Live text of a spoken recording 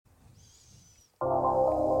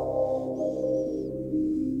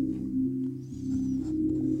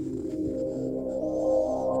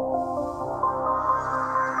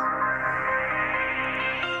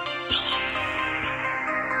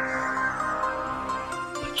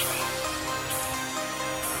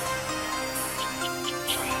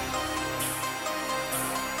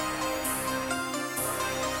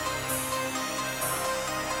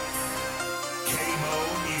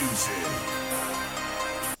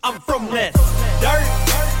I'm from that dirt.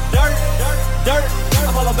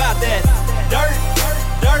 I'm all about that dirt.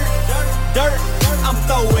 I'm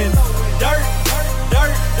throwing dirt.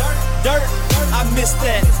 I miss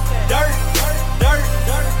that dirt.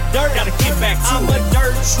 Gotta get back to I'm a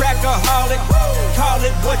dirt trackaholic. Call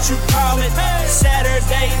it what you call it.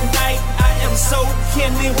 Saturday night, I am so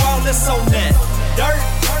Kenny Wallace on that dirt.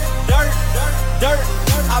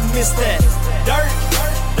 I miss that dirt.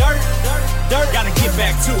 Gotta get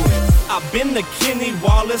back to it. I've been the Kenny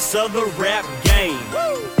Wallace of the rap game.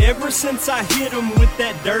 Ever since I hit him with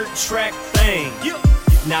that dirt track thing.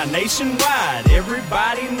 Now nationwide,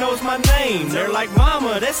 everybody knows my name. They're like,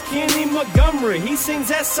 mama, that's Kenny Montgomery. He sings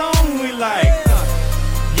that song we like.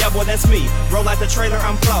 Yeah, boy, that's me. Roll out the trailer,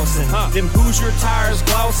 I'm flossing. Them Hoosier tires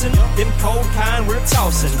glossing. Them cold kind we're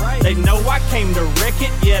tossing. They know I came to wreck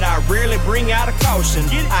it, yet I rarely bring out a caution.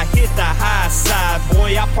 I hit the high side,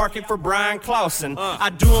 boy, I park it for Brian Clausen. I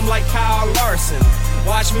do them like Kyle Larson.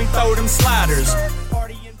 Watch me throw them sliders.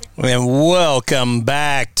 And welcome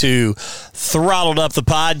back to Throttled Up the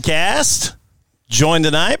Podcast. Joined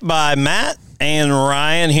tonight by Matt and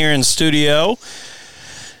Ryan here in studio.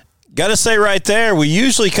 Got to say right there, we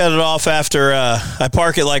usually cut it off after I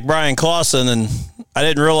park it like Brian Clausen, and I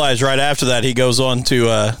didn't realize right after that he goes on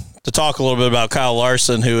to talk a little bit about Kyle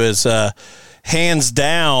Larson, who is hands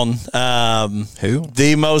down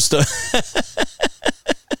the most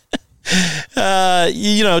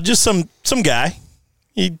just some guy.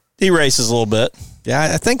 He races a little bit.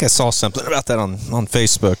 Yeah, I think I saw something about that on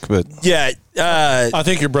Facebook, but yeah, I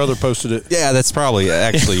think your brother posted it. Yeah, that's probably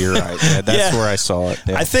actually you're right. Yeah, that's where I saw it.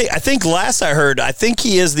 Yeah. I think last I heard, I think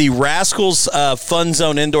he is the Rascals Fun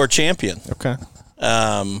Zone Indoor Champion. Okay.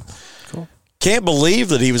 Cool. Can't believe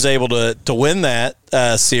that he was able to win that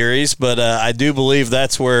series, but I do believe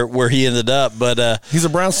that's where he ended up. But he's a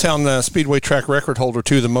Brownstown Speedway track record holder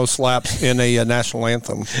too, the most laps in a national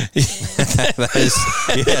anthem. That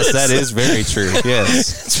is very true.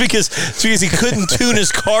 Yes, it's because he couldn't tune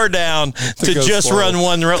his car down to just slow. run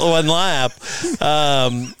one lap.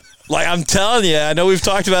 Like I'm telling you, I know we've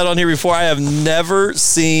talked about it on here before. I have never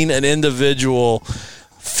seen an individual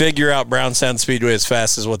figure out Brownstown Speedway as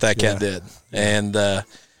fast as what that cat did. And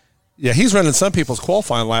he's running some people's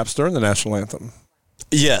qualifying laps during the national anthem.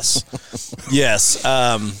 Yes.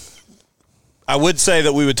 I would say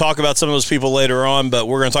that we would talk about some of those people later on, but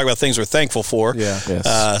we're going to talk about things we're thankful for. Yeah.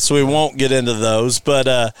 Yes. So we won't get into those.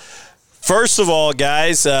 But first of all,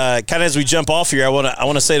 guys, kind of as we jump off here, I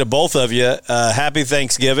want to say to both of you, happy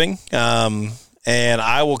Thanksgiving. And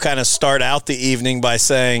I will kind of start out the evening by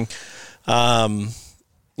saying,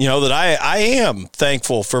 that I am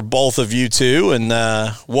thankful for both of you two and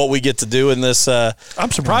what we get to do in this. I'm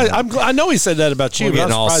surprised. I know he said that about you, but I'm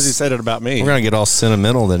surprised he said it about me. We're going to get all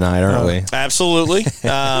sentimental tonight, aren't we? Absolutely.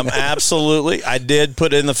 Absolutely. I did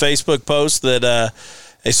put in the Facebook post that a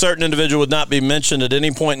certain individual would not be mentioned at any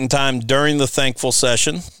point in time during the thankful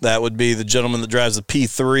session. That would be the gentleman that drives the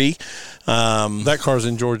P3. That car's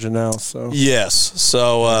in Georgia now. So yes.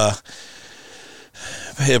 So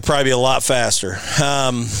it'd probably be a lot faster.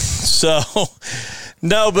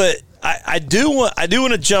 No, but I do want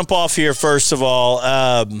to jump off here first of all.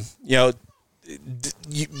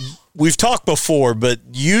 We've talked before, but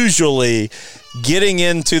usually getting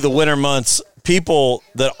into the winter months, people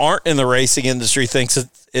that aren't in the racing industry thinks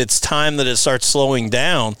it's time that it starts slowing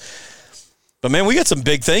down. But man, we got some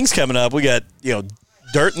big things coming up. We got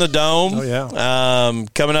Dirt in the Dome. Oh yeah.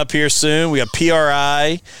 Coming up here soon. We got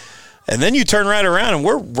PRI. And then you turn right around and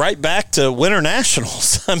we're right back to Winter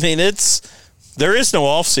Nationals. I mean, there is no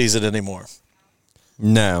off season anymore.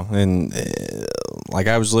 No, and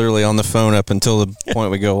I was literally on the phone up until the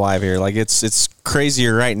point we go live here. Like it's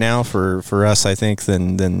crazier right now for us, I think,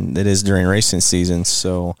 than it is during racing season.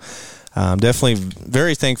 So I'm definitely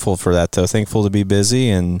very thankful for that, though. Thankful to be busy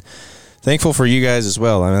and thankful for you guys as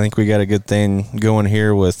well. I think we got a good thing going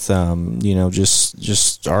here with,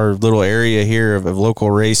 just our little area here of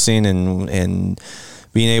local racing and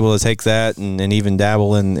being able to take that and even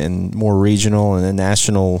dabble in more regional and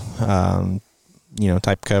national,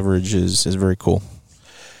 type coverage is very cool.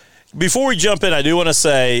 Before we jump in, I do want to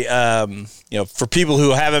say, for people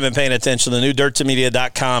who haven't been paying attention, the new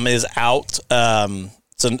dirttomedia.com is out.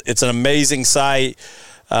 It's an amazing site.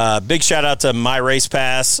 Big shout out to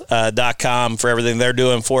myracepass.com for everything they're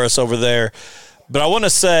doing for us over there. But I want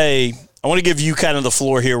to give you kind of the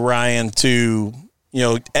floor here, Ryan, to,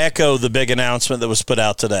 echo the big announcement that was put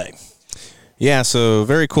out today. Yeah, so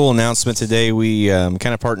very cool announcement today. We kind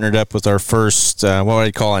of partnered up with our first, what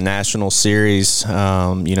I'd call a national series,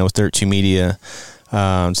 with Dirt 2 Media.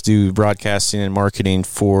 to do broadcasting and marketing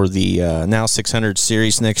for the Now 600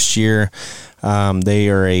 series next year. They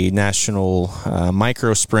are a national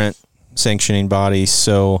micro sprint sanctioning body,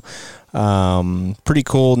 so pretty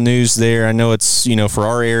cool news there. I know it's, for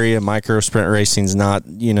our area, micro sprint racing's not,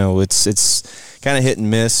 it's kind of hit and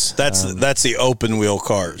miss. That's the open wheel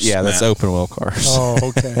cars. Yeah, that's open wheel cars. Oh,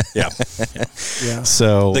 okay. Yeah. Yeah.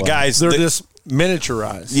 So the guys, they're just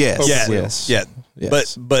miniaturized. Yes. Yeah.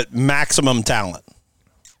 Yes. But maximum talent.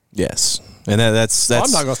 Yes. And that's Well,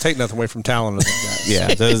 I'm not going to take nothing away from talent of those guys. yeah,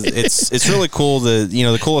 it's really cool.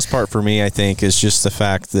 The coolest part for me, I think, is just the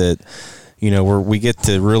fact that we get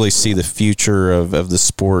to really see the future of the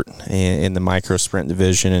sport in the micro sprint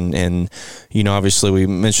division, and obviously we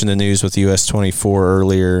mentioned the news with US 24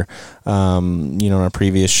 earlier, in our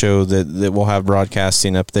previous show that we'll have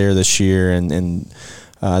broadcasting up there this year, and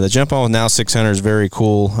the jump on with Now 600 is very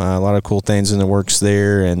cool. A lot of cool things in the works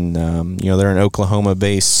there, and they're an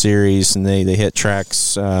Oklahoma-based series, and they hit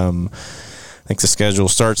tracks. I think the schedule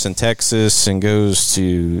starts in Texas and goes to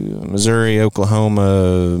Missouri,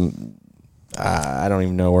 Oklahoma. I don't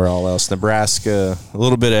even know where all else. Nebraska, a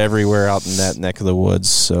little bit of everywhere out in that neck of the woods.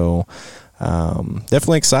 So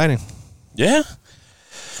definitely exciting. Yeah.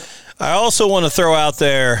 I also want to throw out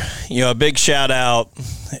there, a big shout out.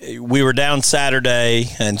 We were down Saturday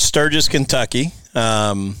in Sturgis, Kentucky,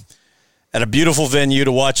 at a beautiful venue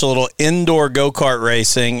to watch a little indoor go-kart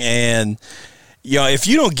racing. And, if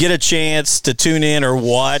you don't get a chance to tune in or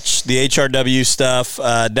watch the HRW stuff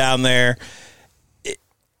down there,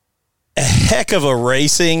 a heck of a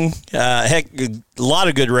racing, a lot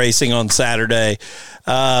of good racing on Saturday.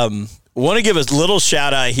 Want to give a little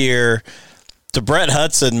shout out here to Brett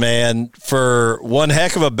Hudson, man, for one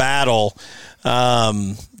heck of a battle,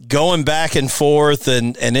 going back and forth,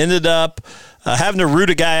 and ended up having to root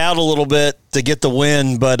a guy out a little bit to get the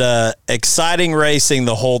win, but exciting racing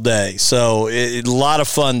the whole day. So a lot of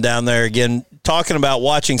fun down there. Again, talking about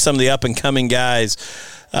watching some of the up-and-coming guys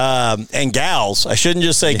and gals. I shouldn't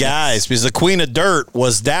just say guys, because the Queen of Dirt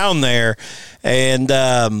was down there, and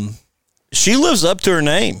she lives up to her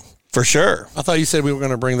name for sure. I thought you said we were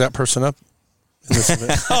going to bring that person up. No,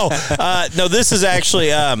 this is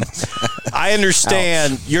actually, I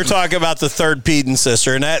understand you're talking about the third Peden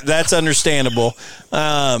sister, and that's understandable.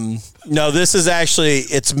 No, this is actually,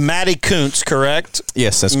 it's Maddie Kuntz, correct?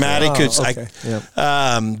 Yes, that's Maddie correct. Kuntz. Okay.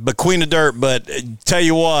 But Queen of Dirt, but tell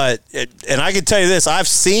you what, and I can tell you this, I've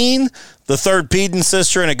seen the third Peden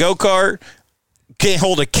sister in a go-kart, can't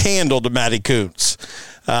hold a candle to Maddie Kuntz.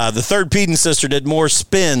 The third Peden sister did more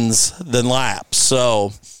spins than laps,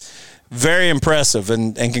 so very impressive,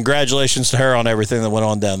 and congratulations to her on everything that went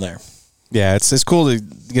on down there. Yeah, it's cool to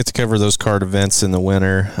get to cover those kart events in the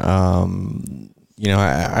winter.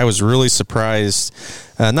 I was really surprised.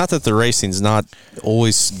 Not that the racing's not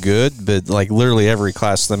always good, but like literally every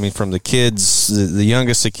class. I mean, from the kids, the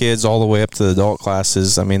youngest of kids, all the way up to the adult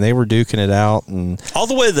classes. I mean, they were duking it out, and all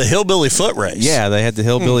the way to the Hillbilly Foot Race. Yeah, they had the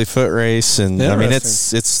Hillbilly Foot Race, and I mean,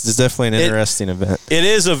 it's definitely an interesting event. It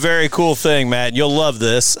is a very cool thing, Matt. You'll love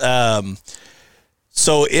this.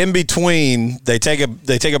 So in between, they take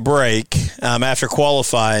a break after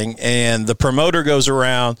qualifying, and the promoter goes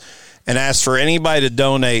around and asks for anybody to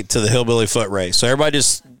donate to the Hillbilly Foot Race. So everybody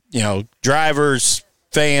just, drivers,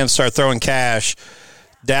 fans start throwing cash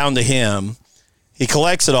down to him. He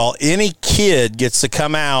collects it all. Any kid gets to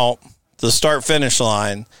come out to the start-finish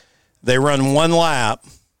line. They run one lap,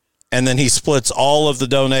 and then he splits all of the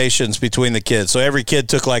donations between the kids. So every kid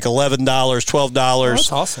took like $11, $12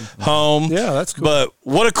 that's awesome. home. Yeah, that's cool. But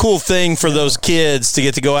what a cool thing for those kids to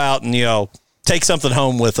get to go out and, take something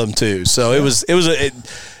home with them too. So it was a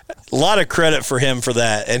lot of credit for him for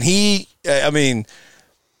that. And he's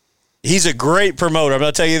a great promoter. I'm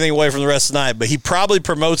not taking anything away from the rest of the night, but he probably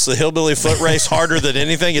promotes the Hillbilly Foot Race harder than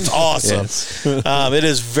anything. It's awesome. Yes. It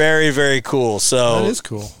is very, very cool. So that is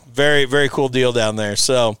cool. Very, very cool deal down there.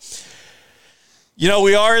 So,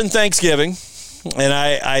 we are in Thanksgiving, and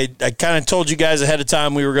I kind of told you guys ahead of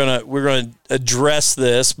time we're gonna address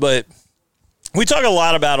this, but we talk a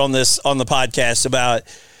lot about on the podcast about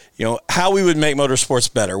how we would make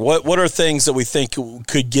motorsports better. What are things that we think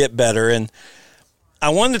could get better? And I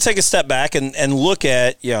wanted to take a step back and look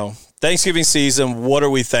at Thanksgiving season. What are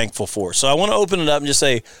we thankful for? So I want to open it up and just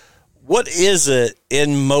say, what is it in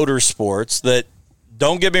motorsports that,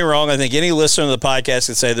 don't get me wrong, I think any listener to the podcast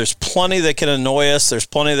can say there's plenty that can annoy us. There's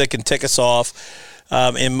plenty that can tick us off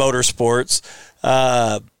in motorsports.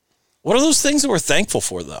 What are those things that we're thankful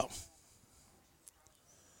for, though?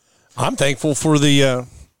 I'm thankful for the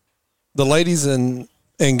ladies and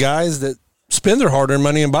guys that spend their hard-earned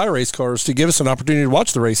money and buy race cars to give us an opportunity to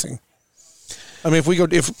watch the racing. I mean,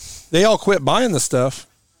 if they all quit buying the stuff,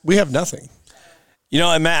 we have nothing. You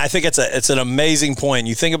know, and Matt, I think it's an amazing point.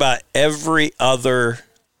 You think about every other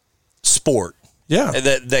sport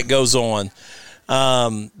that goes on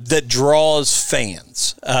that draws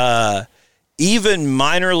fans. Even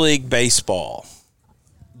minor league baseball,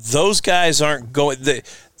 those guys aren't going.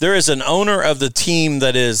 There is an owner of the team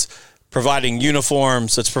that is providing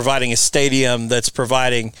uniforms, that's providing a stadium, that's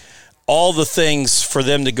providing all the things for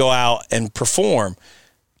them to go out and perform.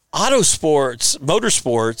 Motorsports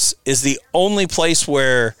is the only place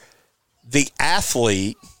where the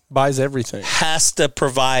athlete buys everything, has to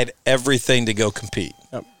provide everything to go compete.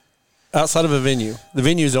 Yep. Outside of a venue. The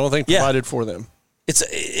venue is the only thing provided for them.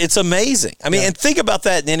 It's amazing. I mean, and think about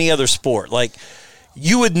that in any other sport. Like,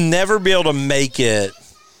 you would never be able to make it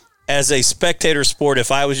as a spectator sport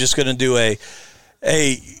if I was just going to do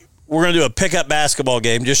we're going to do a pickup basketball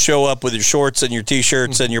game. Just show up with your shorts and your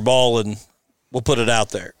T-shirts and your ball, and we'll put it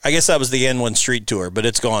out there. I guess that was the N1 Street Tour, but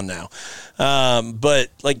it's gone now. But,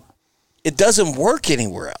 like, it doesn't work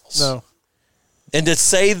anywhere else. No. And to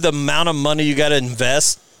say the amount of money you got to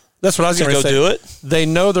invest, that's what I was going to say. Do it. They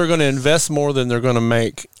know they're going to invest more than they're going to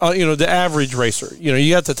make. The average racer.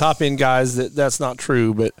 You got the top end guys that's not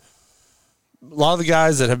true, but a lot of the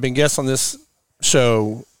guys that have been guests on this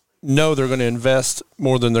show know they're going to invest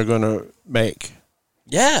more than they're going to make.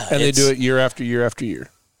 Yeah, and they do it year after year after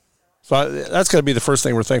year. So that's got to be the first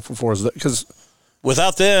thing we're thankful for, is because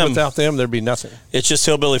without them, there'd be nothing. It's just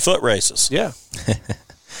hillbilly foot races. Yeah.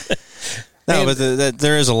 No, but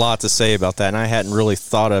there is a lot to say about that, and I hadn't really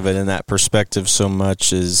thought of it in that perspective so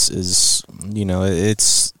much.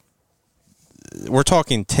 We're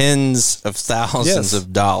talking tens of thousands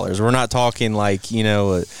of dollars. We're not talking like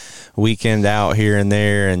a weekend out here and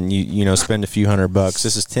there, and you spend a few $100.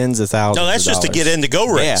 This is tens of thousands. No, that's just to get in to go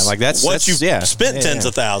race. Yeah, like that's once you've spent tens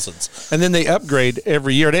of thousands, and then they upgrade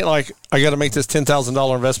every year. It ain't like I got to make this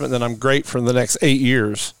 $10,000 investment, then I'm great for the next 8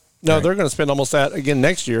 years. No, they're going to spend almost that again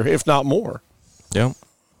next year, if not more. Yep.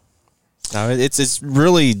 No,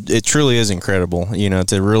 it truly is incredible.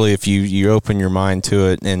 To really, if you open your mind to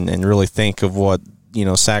it and really think of what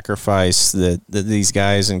sacrifice that these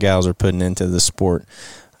guys and gals are putting into the sport.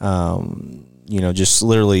 Just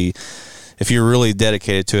literally, if you're really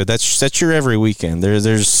dedicated to it, that's your every weekend.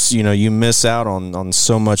 There's you miss out on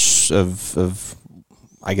so much of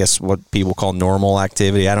I guess what people call normal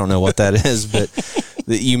activity. I don't know what that is, but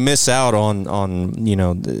you miss out on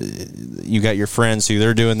you got your friends who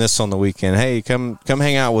they're doing this on the weekend. Hey, come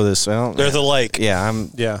hang out with us. Well, they're the lake. Yeah.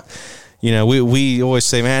 We always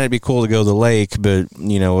say, man, it'd be cool to go to the lake, but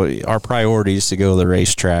our priority is to go to the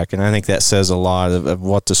racetrack, and I think that says a lot of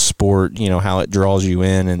what the sport, how it draws you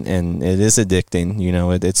in, and it is addicting.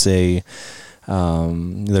 It's a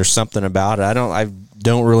there's something about it. I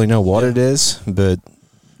don't really know what it is, but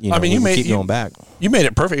you keep going back. You made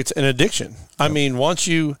it perfect. It's an addiction. I mean, once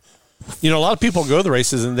a lot of people go to the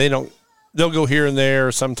races and they'll go here and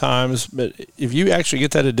there sometimes, but if you actually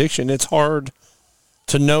get that addiction, it's hard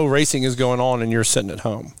to know racing is going on and you're sitting at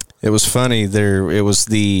home. It was funny. It was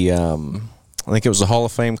the I think it was the Hall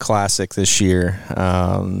of Fame Classic this year.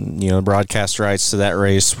 Broadcast rights to that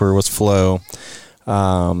race were with Flo.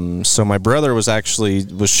 So my brother was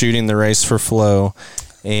shooting the race for Flo,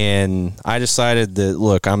 and I decided that,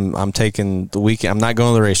 look, I'm taking the weekend. I'm not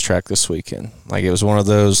going to the racetrack this weekend. Like, it was one of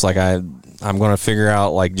those, like, I'm going to figure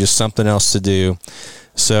out like just something else to do.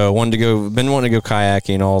 So been wanting to go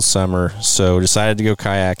kayaking all summer. So decided to go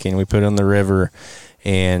kayaking. We put it on the river,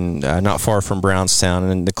 and not far from Brownstown.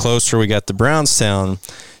 And the closer we got to Brownstown,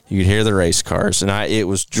 you could hear the race cars, and it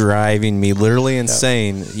was driving me literally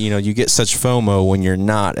insane. You get such FOMO when you're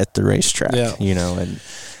not at the racetrack. And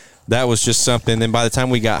that was just something. Then by the time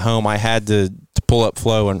we got home, I had to pull up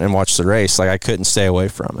Flo and watch the race. Like, I couldn't stay away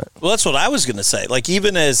from it. Well, that's what I was going to say. Like,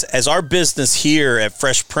 even as our business here at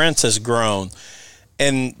Fresh Prince has grown,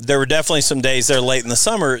 and there were definitely some days there late in the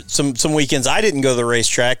summer, some weekends I didn't go to the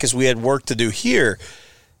racetrack because we had work to do here.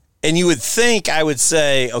 And you would think I would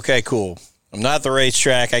say, okay, cool, I'm not at the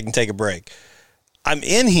racetrack, I can take a break. I'm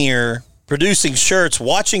in here producing shirts,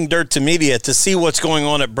 watching Dirt to Media to see what's going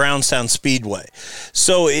on at Brownstown Speedway.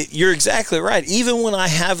 So you're exactly right. Even when I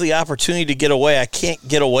have the opportunity to get away, I can't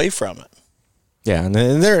get away from it. Yeah, and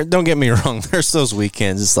there, don't get me wrong, there's those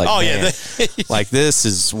weekends. It's like, like, this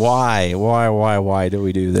is why do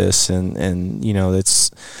we do this? And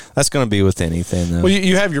that's going to be with anything, though. Well,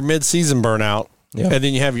 you have your mid-season burnout, and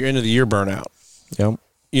then you have your end-of-the-year burnout. Yep.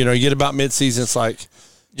 You get about mid-season, it's like,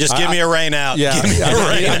 just give me a rain out. Yeah, I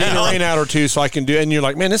need a rain out or two so I can do it. And you're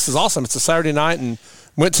like, man, this is awesome. It's a Saturday night and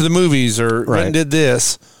went to the movies or went and did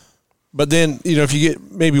this. But then, if you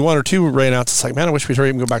get maybe one or two rainouts, it's like, man, I wish we'd hurry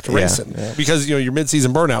up and go back to racing because, your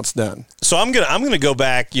midseason burnout's done. So I'm gonna go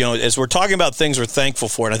back, as we're talking about things we're thankful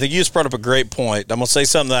for, and I think you just brought up a great point. I'm going to say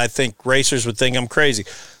something that I think racers would think I'm crazy.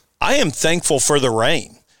 I am thankful for the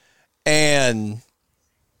rain. And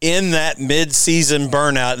in that mid-season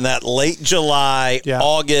burnout, in that late July,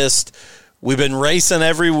 August, we've been racing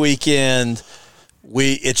every weekend.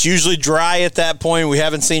 It's usually dry at that point. We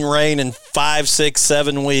haven't seen rain in 5, 6,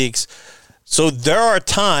 7 weeks. So there are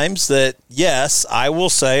times that, yes, I will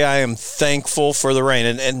say I am thankful for the rain.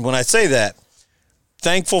 And when I say that,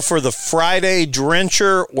 thankful for the Friday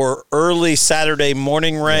drencher or early Saturday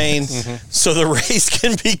morning rain so the race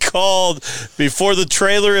can be called before the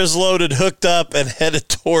trailer is loaded, hooked up, and headed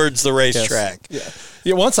towards the racetrack.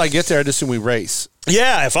 Yeah, once I get there, I just assume we race.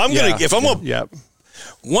 Yeah,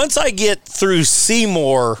 once I get through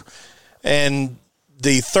Seymour and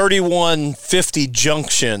the 3150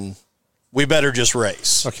 junction, we better just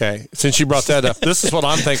race. Okay, since you brought that up, this is what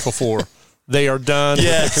I'm thankful for. They are done with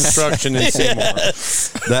the construction in Seymour.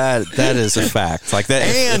 That is a fact. Like that,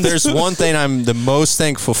 and there's one thing I'm the most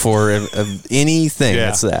thankful for of anything.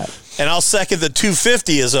 It's that. And I'll second the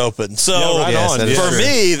 250 is open. So for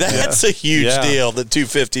me, that's a huge deal. The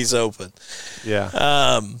 250 is open.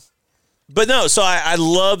 Yeah. But no, so I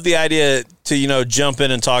love the idea to jump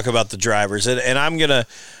in and talk about the drivers, and I'm gonna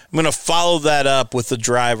follow that up with the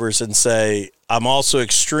drivers and say I'm also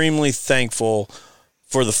extremely thankful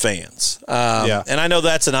for the fans. And I know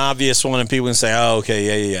that's an obvious one, and people can say, "Oh,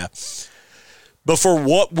 okay, yeah." But for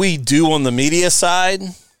what we do on the media side,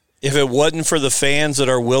 if it wasn't for the fans that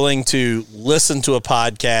are willing to listen to a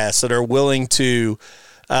podcast, that are willing to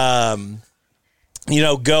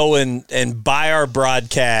go and buy our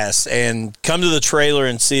broadcast and come to the trailer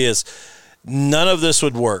and see us, none of this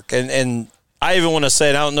would work. And I even want to say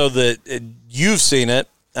it, I don't know that you've seen it.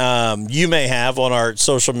 You may have on our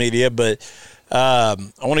social media, but I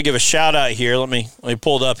want to give a shout out here. Let me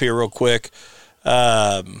pull it up here real quick.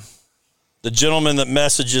 The gentleman that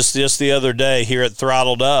messaged us just the other day here at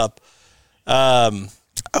Throttled Up.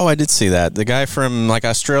 Oh, I did see that. The guy from like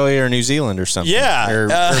Australia or New Zealand or something. Yeah. Or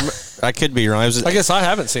I could be wrong. I guess I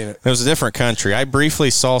haven't seen it. It was a different country. I briefly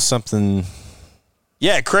saw something.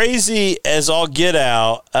 Yeah, crazy as all get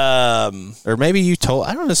out. Or maybe you told.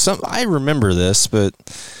 I don't know. I remember this, but.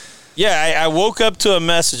 Yeah, I woke up to a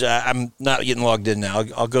message. I'm not getting logged in now.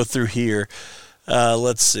 I'll go through here.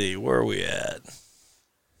 Let's see. Where are we at?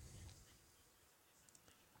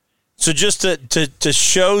 So just to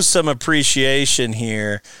show some appreciation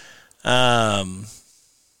here, I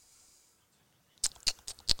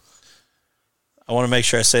want to make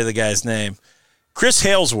sure I say the guy's name. Chris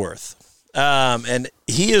Halesworth, and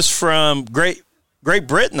he is from Great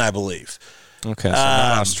Britain, I believe. Okay, so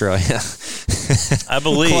not Australia. I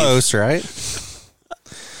believe. Close, right?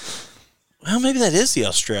 Well, maybe that is the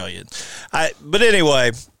Australian. But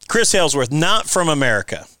anyway, Chris Halesworth, not from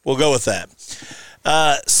America. We'll go with that.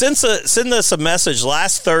 Send us a message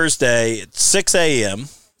last Thursday at 6 a.m.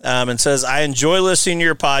 And says, I enjoy listening to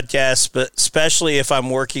your podcast, but especially if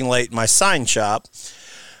I'm working late in my sign shop.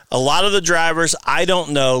 A lot of the drivers I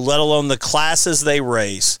don't know, let alone the classes they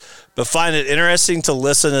race, but find it interesting to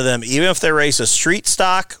listen to them, even if they race a street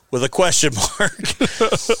stock with a question mark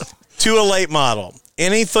to a late model.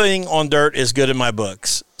 Anything on dirt is good in my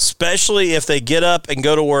books, especially if they get up and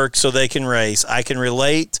go to work so they can race. I can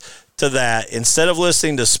relate to that instead of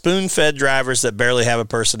listening to spoon-fed drivers that barely have a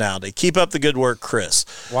personality. Keep up the good work, Chris.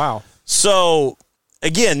 Wow. So,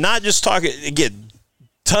 again, not just talking, again,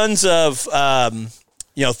 tons of,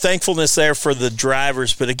 thankfulness there for the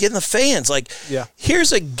drivers, but again, the fans. Like,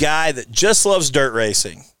 here's a guy that just loves dirt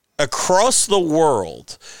racing across the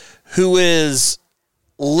world who is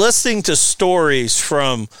listening to stories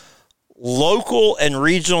from local and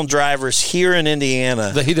regional drivers here in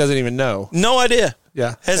Indiana that he doesn't even know. No idea.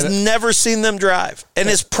 Yeah. Has never seen them drive and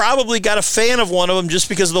has probably got a fan of one of them just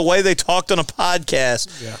because of the way they talked on a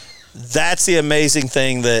podcast. Yeah. That's the amazing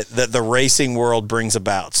thing that the racing world brings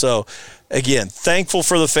about. So, again, thankful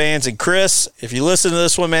for the fans. And, Chris, if you listen to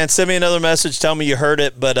this one, man, send me another message. Tell me you heard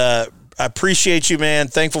it. But I appreciate you, man.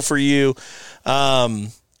 Thankful for you. And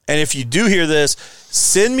if you do hear this,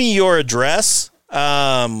 send me your address.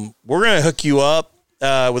 We're going to hook you up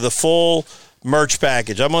with a full merch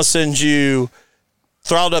package. I'm going to send you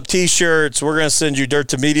Throttled Up T-shirts. We're going to send you Dirt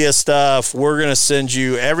to Media stuff. We're going to send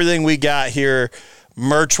you everything we got here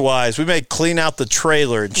merch-wise. We may clean out the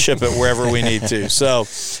trailer and ship it wherever we need to. So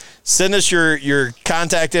send us your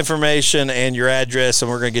contact information and your address, and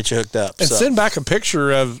we're going to get you hooked up. And send back a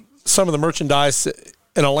picture of some of the merchandise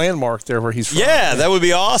and a landmark there where he's from. Yeah, that would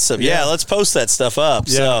be awesome. Yeah, let's post that stuff up.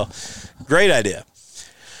 Yeah. So, great idea.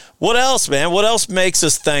 What else, man? What else makes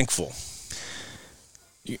us thankful?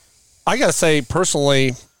 I got to say,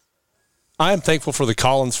 personally, I am thankful for the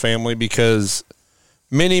Collins family because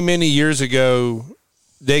many, many years ago,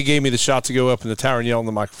 they gave me the shot to go up in the tower and yell on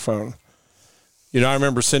the microphone. I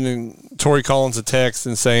remember sending Tori Collins a text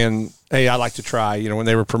and saying, hey, I'd like to try, when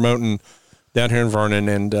they were promoting down here in Vernon.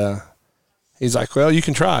 And he's like, well, you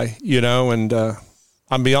can try, and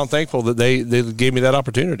I'm beyond thankful that they gave me that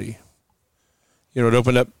opportunity. It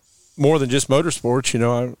opened up more than just motorsports.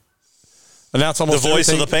 I announce almost the voice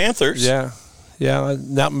everything. of the Panthers. Yeah.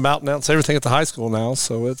 I'm about announce everything at the high school now,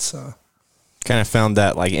 so it's kind of found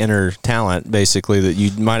that like inner talent, basically, that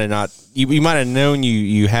you might have not, you might have known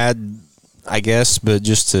you had, I guess, but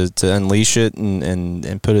just to unleash it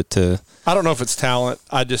and put it to. I don't know if it's talent.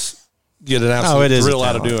 I just get an absolute thrill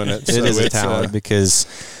out of doing it. It is a talent because.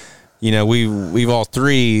 We've all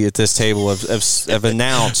three at this table have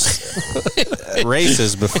announced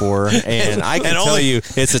races before, and I can tell you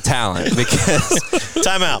it's a talent because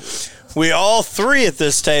time out. We all three at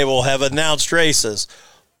this table have announced races.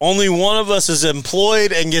 Only one of us is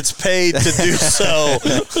employed and gets paid to do so.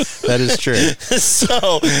 That is true.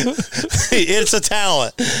 So it's a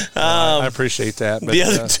talent. I appreciate that. But,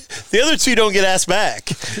 the other two don't get asked back.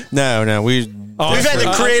 No, we've had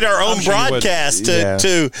to create our own broadcast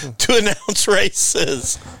to announce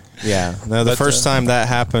races. Yeah. No, the first time that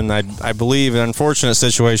happened, I believe, an unfortunate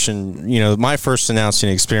situation. My first announcing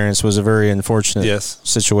experience was a very unfortunate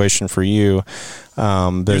situation for you.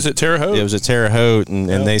 But it was at Terre Haute? It was at Terre Haute, and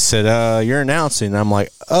they said, you're announcing. And I'm like,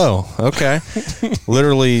 oh, okay.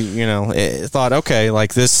 Literally, thought, okay,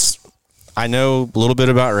 like this, I know a little bit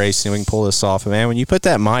about racing. We can pull this off. And, man, when you put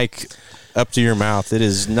that mic up to your mouth, it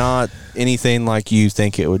is not anything like you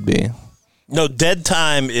think it would be. No, dead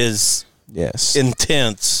time is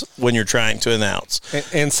intense when you're trying to announce.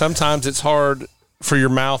 And sometimes it's hard for your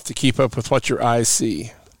mouth to keep up with what your eyes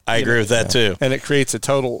see. I agree with that, too. And it creates a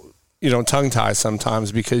total, tongue tie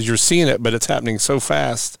sometimes because you're seeing it, but it's happening so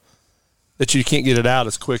fast that you can't get it out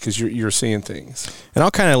as quick as you're seeing things. And I'll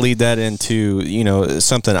kind of lead that into,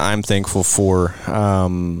 something I'm thankful for.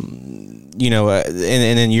 And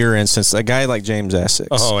in your instance, a guy like James Essex.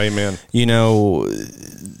 Oh, amen.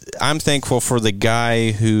 I'm thankful for the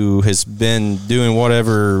guy who has been doing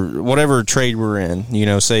whatever trade we're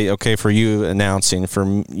in. Say, okay, for you announcing, for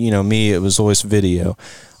me, it was always video.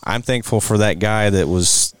 I'm thankful for that guy that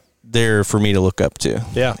was there for me to look up to,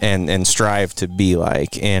 and strive to be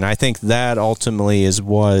like. And I think that ultimately is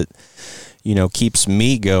what keeps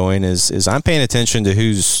me going. Is I'm paying attention to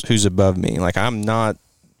who's above me. Like, I'm not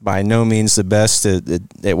by no means the best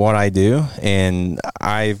at what I do, and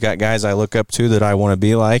I've got guys I look up to that I want to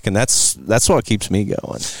be like, and that's what keeps me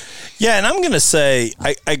going. Yeah, and I'm going to say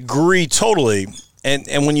I agree totally.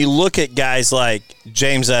 And when you look at guys like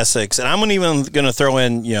James Essex, and I'm even going to throw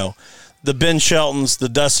in, the Ben Sheltons, the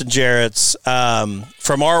Dustin Jarretts,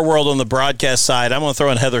 from our world on the broadcast side, I'm going to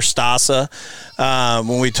throw in Heather Stassa.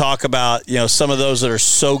 When we talk about, some of those that are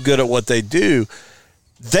so good at what they do,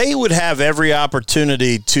 they would have every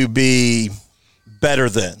opportunity to be better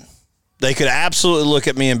than. They could absolutely look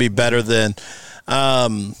at me and be better than.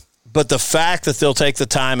 But the fact that they'll take the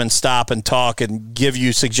time and stop and talk and give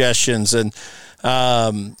you suggestions, and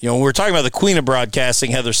when we're talking about the queen of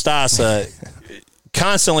broadcasting, Heather Stassa,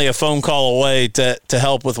 constantly a phone call away to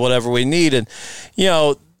help with whatever we need. And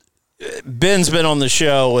Ben's been on the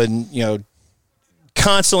show and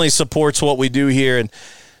constantly supports what we do here. And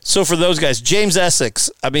so for those guys, James Essex,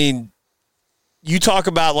 I mean, you talk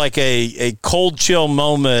about like a cold chill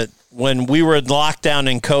moment when we were in lockdown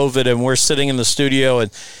in COVID and we're sitting in the studio and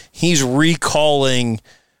he's recalling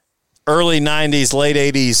early 90s, late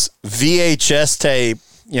 80s VHS tape.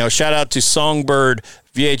 Shout out to Songbird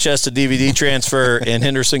VHS to DVD transfer in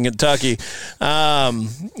Henderson, Kentucky.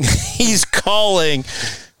 He's calling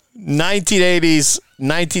 1980s,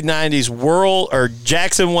 1990s World or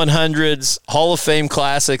Jackson 100s, Hall of Fame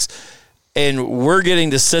classics, and we're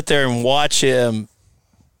getting to sit there and watch him.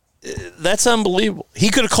 That's unbelievable. He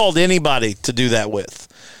could have called anybody to do that with.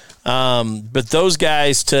 But those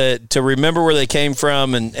guys to remember where they came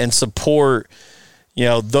from and support,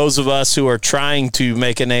 those of us who are trying to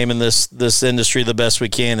make a name in this industry the best we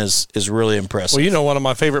can is really impressive. Well, one of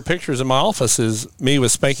my favorite pictures in my office is me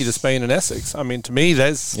with Spanky DeSpain and Essex. I mean, to me,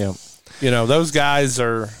 that's, those guys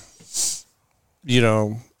are,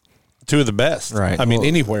 two of the best. Right. I mean,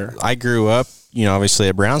 anywhere. I grew up, obviously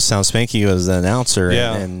at Brownstown. Spanky was the announcer.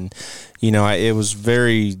 Yeah. And it was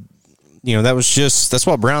very that's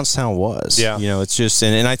what Brownstown was. Yeah. It's just,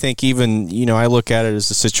 and I think even, I look at it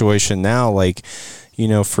as a situation now, like,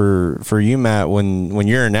 for you, Matt, when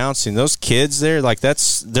you're announcing those kids there, like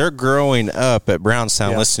they're growing up at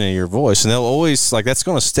Brownstown listening to your voice, and they'll always, like, that's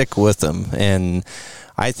going to stick with them. And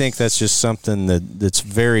I think that's just something that's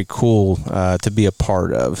very cool to be a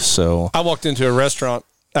part of. So I walked into a restaurant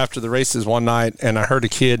after the races one night, and I heard a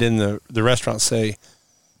kid in the restaurant say,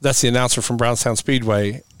 "That's the announcer from Brownstown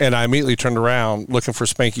Speedway," and I immediately turned around looking for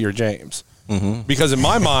Spanky or James. Mm-hmm. Because in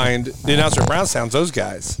my mind, the announcer at Brownstown's those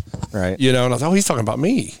guys. Right. And I thought, he's talking about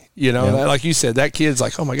me. Like you said, that kid's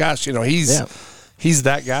like, oh my gosh, he's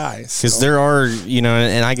that guy. Because there are,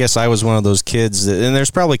 and I guess I was one of those kids and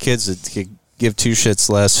there's probably kids that could give two shits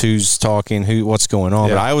less who's talking, what's going on.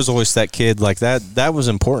 Yeah. But I was always that kid like that. That was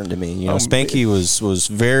important to me. Spanky was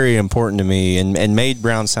very important to me and made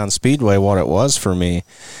Brownstown Speedway what it was for me.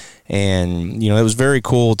 And, it was very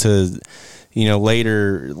cool to,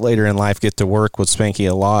 later in life get to work with Spanky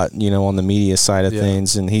a lot, on the media side of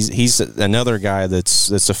things. And he's another guy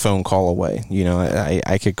that's a phone call away.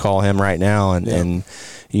 I could call him right now and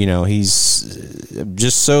he's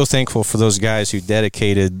just so thankful for those guys who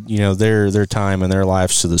dedicated, their time and their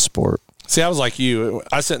lives to the sport. See, I was like you.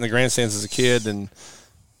 I sat in the grandstands as a kid and,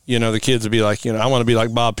 the kids would be like, I want to be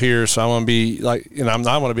like Bob Pierce. I want to be like,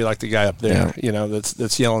 I want to be like the guy up there,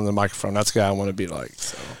 that's yelling in the microphone. That's the guy I want to be like.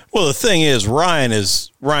 So. Well, the thing is,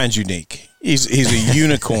 Ryan's unique. He's a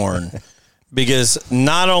unicorn because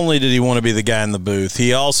not only did he want to be the guy in the booth,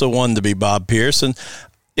 he also wanted to be Bob Pierce. And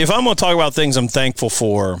if I'm going to talk about things I'm thankful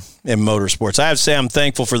for in motorsports, I have to say I'm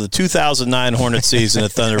thankful for the 2009 Hornet season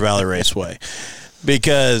at Thunder Valley Raceway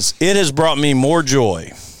because it has brought me more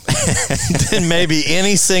joy than maybe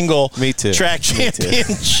any single track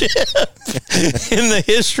championship in the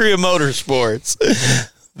history of motorsports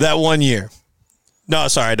that one year. No,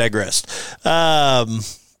 sorry, I digressed. I'm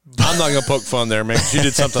not going to poke fun there, man, because you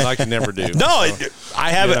did something I could never do. No, so,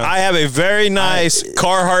 I have a very nice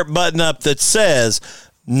Carhartt button-up that says,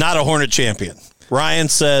 not a Hornet champion. Ryan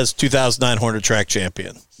says 2009 Hornet track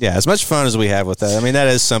champion. Yeah, as much fun as we have with that. I mean, that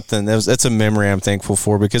is something that's a memory I'm thankful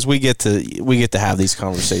for because we get to have these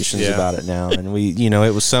conversations about it now, and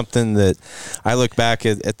it was something that I look back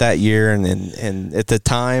at that year and at the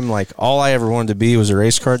time, like all I ever wanted to be was a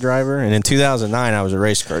race car driver, and in 2009 I was a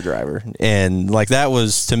race car driver, and like that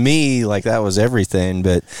was to me like that was everything.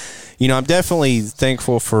 But I'm definitely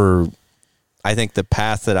thankful for I think the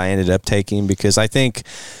path that I ended up taking because I think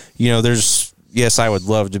yes, I would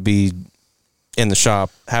love to be in the shop,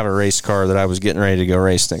 have a race car that I was getting ready to go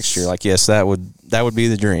race next year. Like, yes, that would be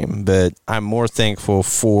the dream. But I'm more thankful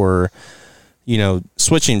for,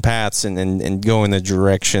 switching paths and going the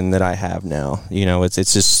direction that I have now.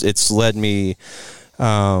 It's led me,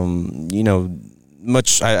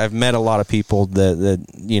 much. I've met a lot of people that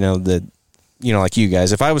like you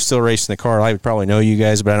guys. If I was still racing the car, I would probably know you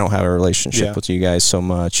guys, but I don't have a relationship with you guys so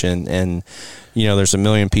much. And there's a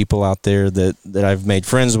million people out there that I've made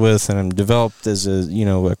friends with and I'm developed as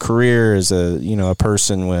a career, as a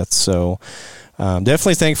person with. So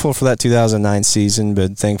definitely thankful for that 2009 season,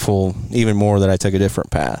 but thankful even more that I took a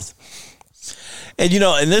different path. And,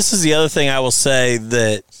 and this is the other thing I will say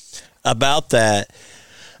that about that,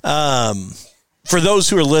 for those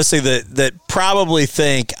who are listening that probably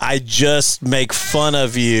think I just make fun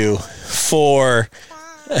of you for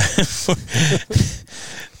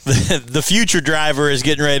the future driver is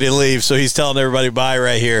getting ready to leave, so he's telling everybody bye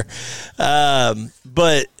right here.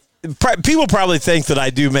 But people probably think that I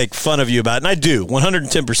do make fun of you about it, and I do,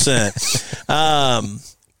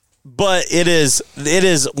 110%. But it is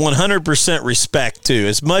 100% respect, too.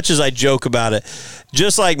 As much as I joke about it,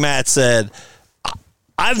 just like Matt said,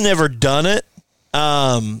 I've never done it.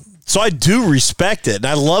 So I do respect it, and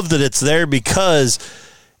I love that it's there because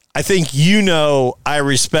I think I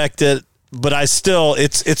respect it, but I still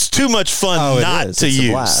it's too much fun not to use.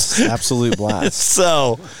 A blast. Absolute blast.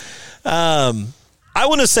 So I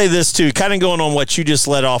want to say this too, kind of going on what you just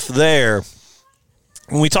let off there.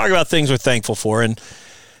 When we talk about things we're thankful for, and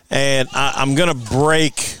I'm going to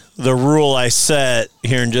break the rule I set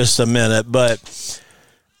here in just a minute, but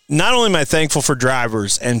not only am I thankful for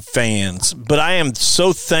drivers and fans, but I am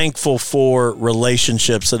so thankful for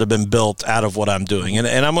relationships that have been built out of what I'm doing. And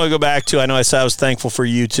I'm going to go back to, I know I said I was thankful for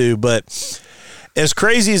you too, but as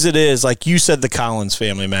crazy as it is, like you said, the Collins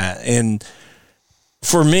family, Matt, and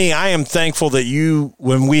for me, I am thankful that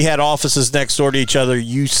when we had offices next door to each other,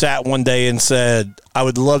 you sat one day and said, I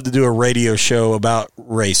would love to do a radio show about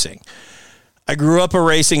racing. I grew up a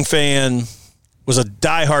racing fan, was a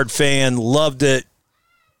diehard fan, loved it,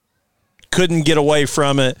 couldn't get away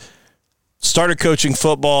from it, started coaching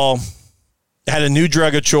football, had a new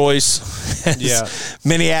drug of choice, as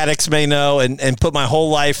many addicts may know, and put my whole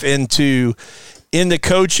life into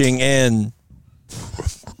coaching. And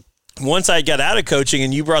once I got out of coaching,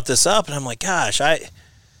 and you brought this up, and I'm like, gosh, I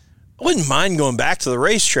wouldn't mind going back to the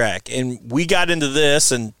racetrack. And we got into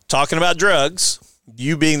this and talking about drugs,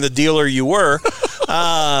 you being the dealer you were,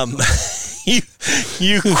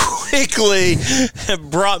 you quickly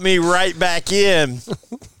brought me right back in.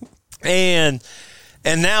 And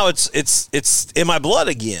now it's in my blood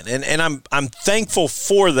again. And I'm thankful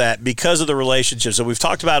for that because of the relationships that we've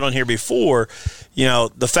talked about on here before. You know,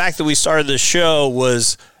 the fact that we started this show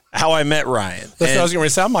was how I met Ryan. That's what I was going to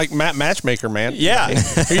say. I'm like Matt Matchmaker, man. Yeah.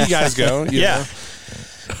 Here you guys go. You know.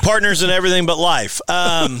 Partners in everything but life.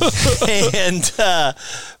 But,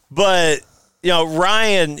 you know,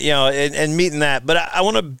 Ryan, you know, and meeting that. But I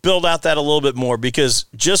want to build out that a little bit more because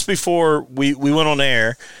just before we went on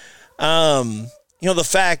air, you know, the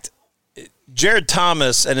fact Jared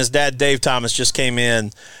Thomas and his dad, Dave Thomas, just came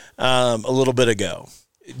in a little bit ago.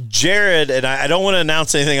 Jared, and I don't want to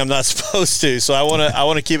announce anything I'm not supposed to, so I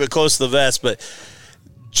want to keep it close to the vest, but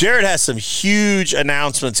Jared has some huge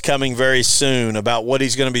announcements coming very soon about what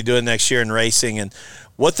he's going to be doing next year in racing and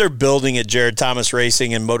what they're building at Jared Thomas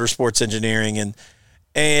Racing and Motorsports Engineering.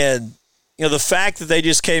 And you know, the fact that they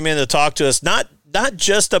just came in to talk to us, not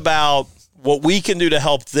just about what we can do to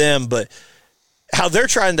help them, but how they're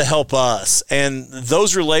trying to help us and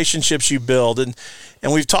those relationships you build. And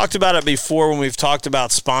we've talked about it before when we've talked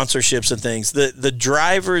about sponsorships and things. The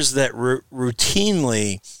drivers that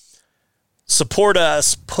routinely support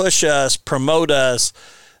us, push us, promote us,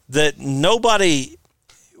 that nobody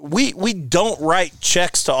we don't write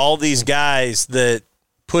checks to all these guys that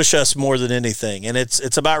push us more than anything. And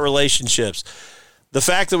it's about relationships. The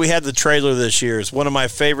fact that we had the trailer this year is one of my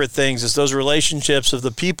favorite things, is those relationships of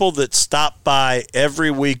the people that stop by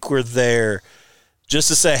every week we're there just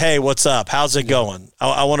to say, hey, what's up? How's it going?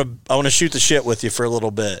 I want to shoot the shit with you for a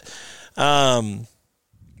little bit. That's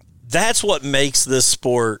what makes this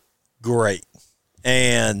sport great.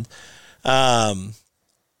 And I'm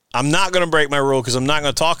not going to break my rule because I'm not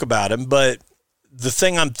going to talk about him, but the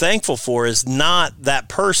thing I'm thankful for is not that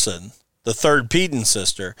person, the third Peden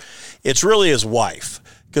sister. It's really his wife.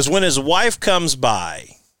 Because when his wife comes by,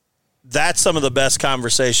 that's some of the best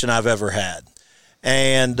conversation I've ever had.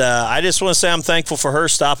 And I just want to say I'm thankful for her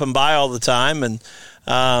stopping by all the time. And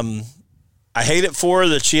I hate it for her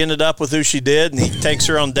that she ended up with who she did, and he takes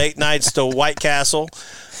her on date nights to White Castle.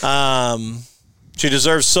 She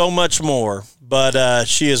deserves so much more, but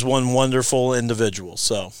she is one wonderful individual.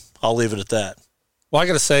 So I'll leave it at that. Well, I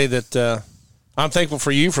got to say that I'm thankful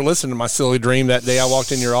for you for listening to my silly dream that day. I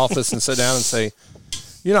walked in your office and sat down and say,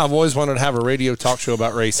 you know, I've always wanted to have a radio talk show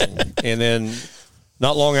about racing. And then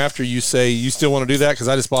not long after you say you still want to do that because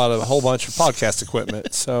I just bought a whole bunch of podcast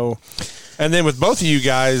equipment. So, and then with both of you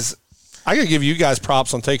guys, I got to give you guys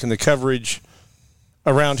props on taking the coverage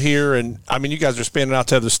around here. And I mean, you guys are spanning out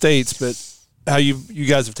to other states, but how you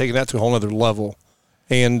guys have taken that to a whole other level.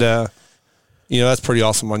 And, you know, that's pretty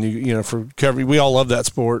awesome on you, you know, for covering. We all love that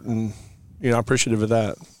sport, and, you know, I'm appreciative of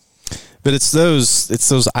that. But it's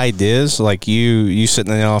those ideas, like you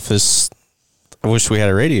sitting in the office, I wish we had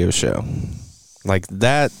a radio show. Like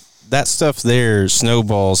that stuff there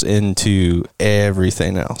snowballs into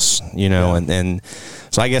everything else, you know, and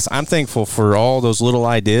so I guess I'm thankful for all those little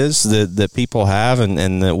ideas that people have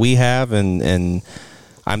and that we have, and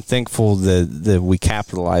I'm thankful that we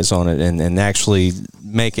capitalize on it and actually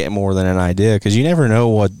make it more than an idea, because you never know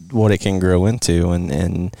what it can grow into.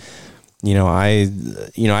 And you know, I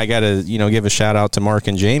got to, you know, give a shout out to Mark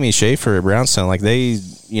and Jamie Schaefer at Brownstown. Like they,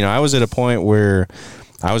 you know, I was at a point where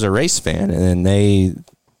I was a race fan, and then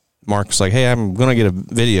Mark was like, hey, I'm going to get a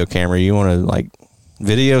video camera. You want to like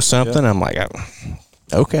video something? I'm like,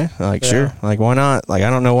 okay, like, sure. Like, why not? Like,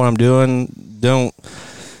 I don't know what I'm doing. Don't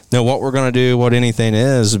know what we're going to do, what anything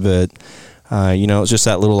is, but you know, it's just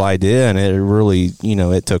that little idea, and it really, you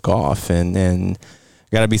know, it took off, and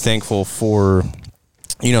got to be thankful for,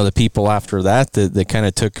 you know, the people after that kind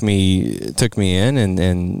of took me in,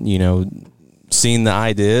 and you know, seeing the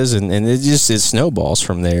ideas, and it snowballs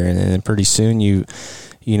from there, and then pretty soon I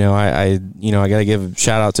got to give a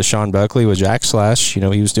shout out to Sean Buckley with Jack Slash. You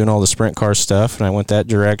know, he was doing all the sprint car stuff, and I went that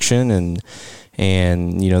direction, and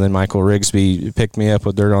you know, then Michael Rigsby picked me up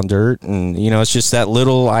with Dirt on Dirt, and you know, it's just that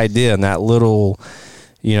little idea and that little,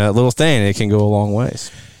 you know, that little thing, it can go a long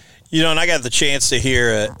ways. You know, and I got the chance to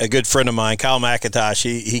hear a good friend of mine, Kyle McIntosh.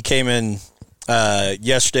 He came in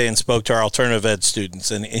yesterday and spoke to our alternative ed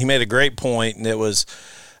students, and he made a great point, and it was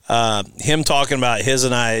him talking about his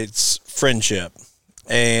and I's friendship,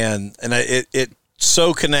 and it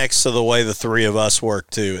so connects to the way the three of us work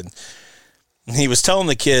too. And he was telling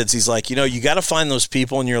the kids, he's like, you got to find those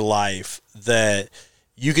people in your life that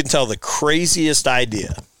you can tell the craziest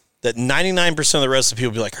idea that 99% of the rest of the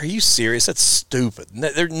people be like, are you serious? That's stupid.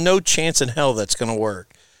 There's no chance in hell that's going to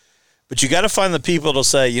work. But you got to find the people that'll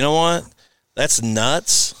say, you know what? That's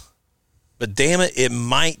nuts. But damn it, it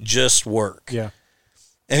might just work. Yeah.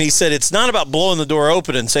 And he said, it's not about blowing the door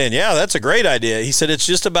open and saying, yeah, that's a great idea. He said, it's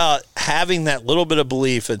just about having that little bit of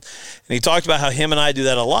belief. And he talked about how him and I do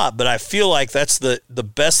that a lot. But I feel like that's the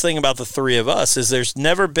best thing about the three of us is there's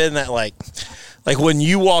never been that like when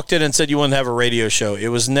you walked in and said you wanted to have a radio show, it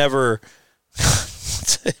was never,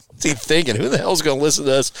 what's he thinking? Who the hell's going to listen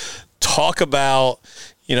to us talk about,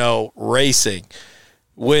 racing?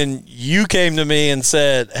 When you came to me and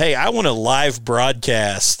said, hey, I want to live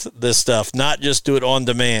broadcast this stuff, not just do it on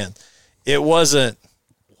demand, it wasn't,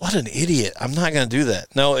 what an idiot. I'm not going to do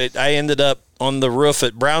that. No, I ended up on the roof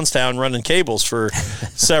at Brownstown running cables for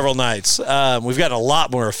several nights. We've gotten a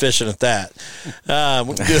lot more efficient at that.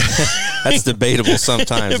 That's debatable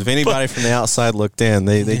sometimes. If anybody from the outside looked in,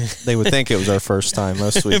 they would think it was our first time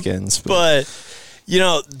most weekends. But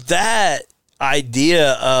that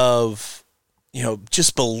idea of,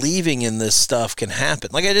 just believing in this stuff can happen.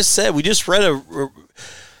 Like I just said, we just read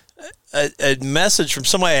a message from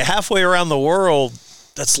somebody halfway around the world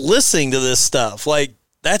that's listening to this stuff. Like,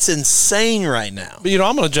 that's insane right now. But,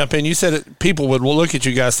 I'm going to jump in. You said it, people would look at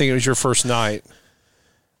you guys thinking it was your first night.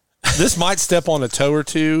 This might step on a toe or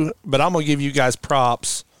two, but I'm going to give you guys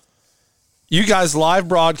props. You guys live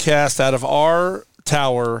broadcast out of our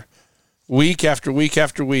tower week after week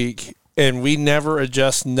after week, and we never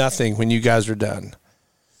adjust nothing when you guys are done.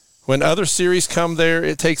 When other series come there,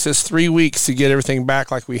 it takes us 3 weeks to get everything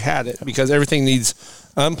back like we had it because everything needs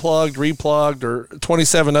unplugged, replugged, or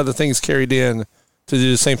 27 other things carried in to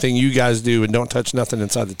do the same thing you guys do and don't touch nothing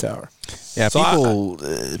inside the tower. Yeah, so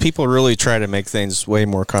people really try to make things way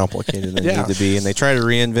more complicated than they need to be, and they try to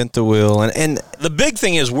reinvent the wheel. And the big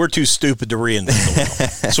thing is we're too stupid to reinvent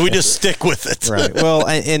the wheel, so we just stick with it. Right. Well,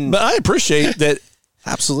 but I appreciate that.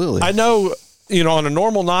 Absolutely. I know, on a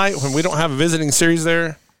normal night when we don't have a visiting series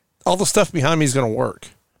there, all the stuff behind me is going to work.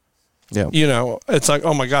 Yeah. It's like,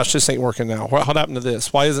 oh my gosh, this ain't working now. What happened to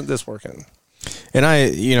this? Why isn't this working? And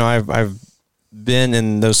I've been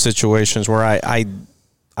in those situations where I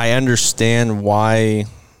understand why,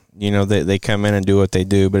 they come in and do what they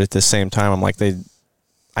do, but at the same time, I'm like, I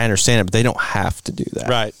understand it, but they don't have to do that.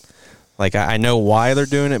 Right. Like I know why they're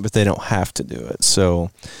doing it, but they don't have to do it. So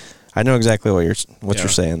I know exactly what you're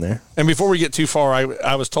saying there. And before we get too far,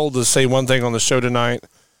 I was told to say one thing on the show tonight.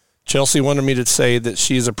 Chelsea wanted me to say that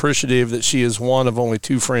she is appreciative that she is one of only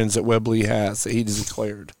 2 friends that Webb Lee has that he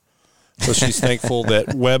declared. So she's thankful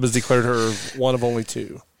that Webb has declared her one of only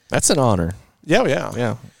 2. That's an honor.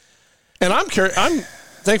 Yeah. And I'm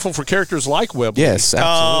thankful for characters like Webb Lee. Yes,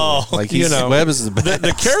 absolutely. Webb is the best.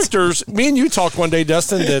 The characters, me and you talked one day,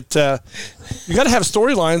 Dustin, that you got to have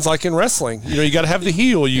storylines like in wrestling. You got to have the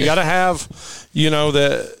heel. You got to have,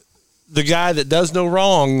 the guy that does no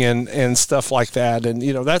wrong and stuff like that. And,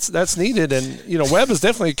 that's needed. And, Webb is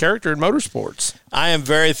definitely a character in motorsports. I am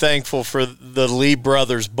very thankful for the Lee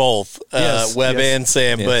brothers both, Webb and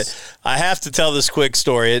Sam. Yes. But I have to tell this quick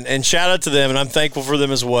story. And shout out to them, and I'm thankful for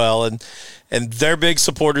them as well. And they're big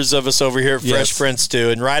supporters of us over here at Fresh Prince, too.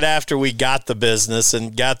 And right after we got the business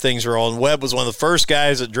and got things rolling, Webb was one of the first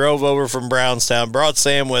guys that drove over from Brownstown, brought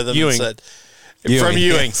Sam with him and said, from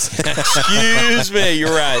Ewing. Excuse me, you're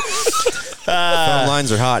right. Phone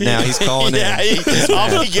lines are hot now. He's calling in.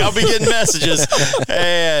 I'll be getting messages.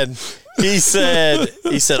 And he said,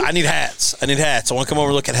 I need hats. I want to come over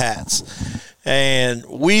and look at hats. And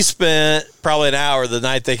we spent probably an hour the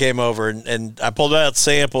night they came over, and I pulled out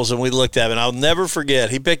samples, and we looked at them. And I'll never forget,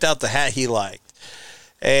 he picked out the hat he liked.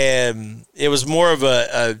 And it was more of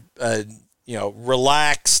a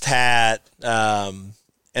relaxed hat. And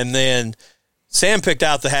then Sam picked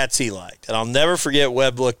out the hats he liked. And I'll never forget,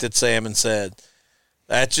 Webb looked at Sam and said,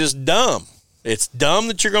 that's just dumb. It's dumb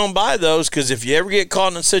that you're going to buy those because if you ever get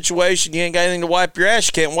caught in a situation, you ain't got anything to wipe your ass.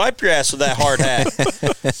 You can't wipe your ass with that hard hat.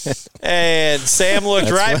 And Sam looked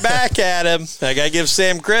back at him. I got to give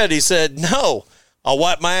Sam credit. He said, no, I'll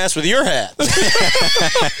wipe my ass with your hat. Went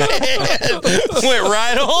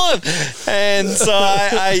right on. And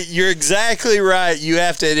so you're exactly right. You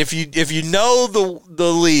have to, if you know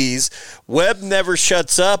the Lees, Webb never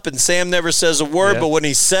shuts up and Sam never says a word, but when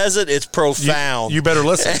he says it, it's profound. You better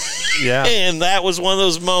listen. Yeah. And that was one of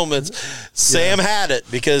those moments. Sam had it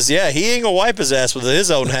because, he ain't going to wipe his ass with his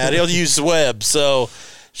own hat. He'll use Webb. So,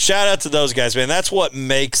 shout out to those guys, man. That's what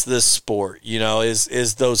makes this sport,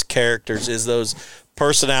 is those characters, is those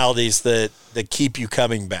personalities that keep you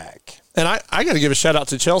coming back. And I got to give a shout out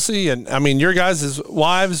to Chelsea. And I mean, your guys'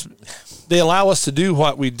 wives, they allow us to do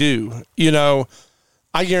what we do.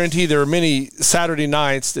 I guarantee there are many Saturday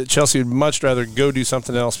nights that Chelsea would much rather go do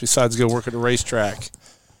something else besides go work at a racetrack.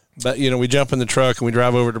 But, we jump in the truck and we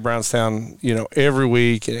drive over to Brownstown, every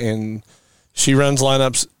week. And she runs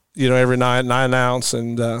lineups, every night, and I announce.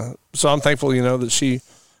 And so I'm thankful, that she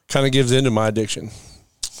kind of gives into my addiction.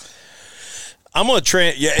 I'm going to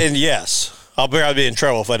and yes, I'll probably be in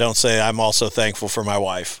trouble if I don't say I'm also thankful for my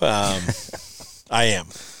wife. I am.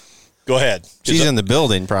 Go ahead. She's in the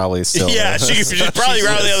building probably still. Yeah, she's probably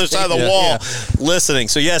right on the other side of the wall listening.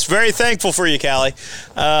 So, yes, very thankful for you, Callie.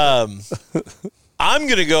 I'm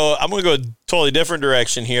going to go a totally different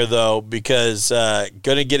direction here, though, because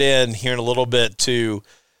going to get in here in a little bit to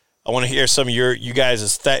I want to hear some of you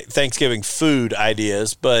guys' Thanksgiving food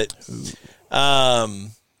ideas. But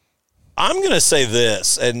I'm going to say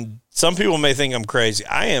this, and some people may think I'm crazy.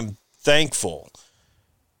 I am thankful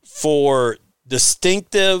for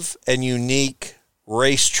distinctive and unique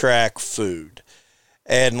racetrack food.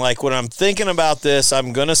 And like when I'm thinking about this,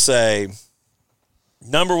 I'm going to say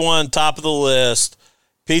number one, top of the list,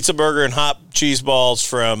 pizza, burger, and hot cheese balls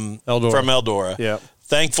from Eldora. Yeah.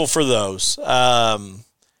 Thankful for those.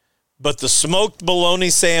 But the smoked bologna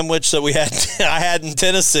sandwich that I had in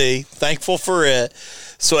Tennessee, thankful for it.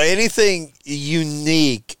 So anything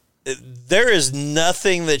unique, there is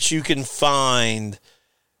nothing that you can find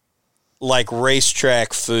like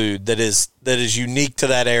racetrack food that is unique to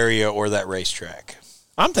that area or that racetrack.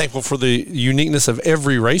 I'm thankful for the uniqueness of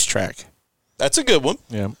every racetrack. That's a good one.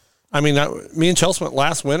 Yeah. I mean, me and Chelsea went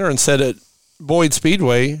last winter and said at Boyd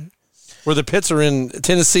Speedway, where the pits are in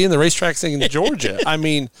Tennessee and the racetrack's in Georgia. I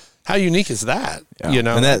mean, how unique is that? Yeah.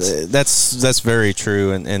 And that's very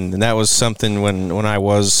true. And that was something when I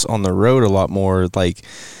was on the road a lot more, like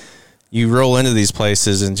you roll into these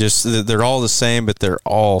places and just they're all the same, but they're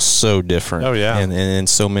all so different. Oh, yeah. And in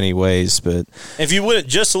so many ways. But if you went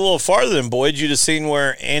just a little farther than Boyd, you'd have seen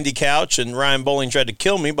where Andy Couch and Ryan Bowling tried to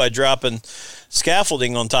kill me by dropping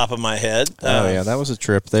scaffolding on top of my head. Yeah, that was a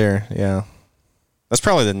trip there. Yeah. That's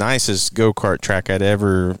probably the nicest go-kart track I'd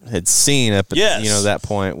ever had seen up at, that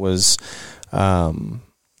point was,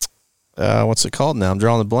 what's it called now? I'm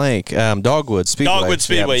drawing a blank. Dogwood Speedway. Dogwood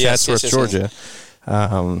Speedway, yes. Chatsworth, Georgia.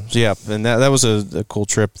 And that was a cool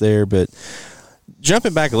trip there. But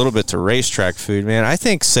jumping back a little bit to racetrack food, man, I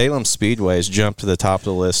think Salem Speedway has jumped to the top of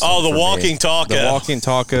the list. Oh, the walking taco. The walking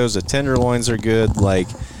tacos, the tenderloins are good. Like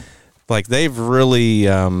they've really,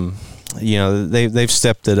 they've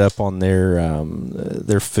stepped it up on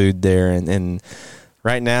their food there. And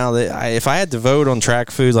right now, if I had to vote on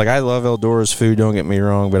track food, like I love Eldora's food, don't get me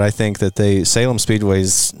wrong, but I think that Salem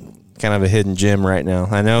Speedway's kind of a hidden gem right now.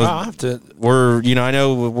 I know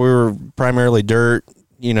we're primarily dirt,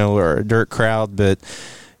 or a dirt crowd, but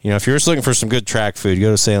if you're just looking for some good track food,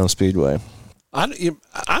 go to Salem Speedway. I'm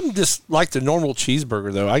just like the normal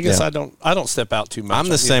cheeseburger though. I guess I don't step out too much. I'm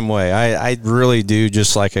the same way. I really do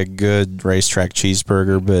just like a good racetrack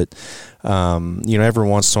cheeseburger, but every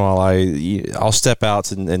once in a while I'll step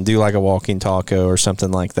out and do like a walking taco or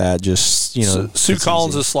something like that. Just Sue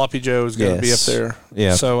Collins' Sloppy Joe is going to be up there.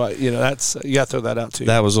 Yeah. So that's you got to throw that out too.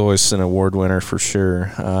 That was always an award winner for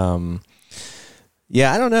sure.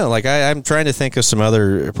 Yeah, I don't know. Like I'm trying to think of some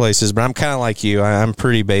other places, but I'm kind of like you. I'm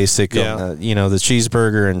pretty basic on the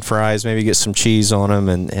cheeseburger and fries. Maybe get some cheese on them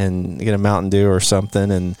and get a Mountain Dew or something.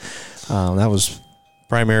 And that was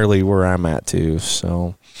primarily where I'm at too.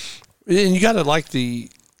 So, and you got to like the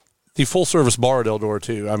full service bar at Eldora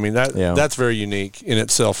too. I mean that's very unique in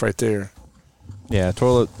itself right there. Yeah,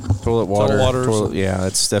 toilet water. Yeah,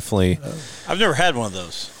 it's definitely. I've never had one of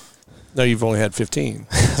those. No, you've only had 15.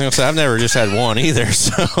 I've never just had one either,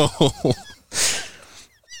 so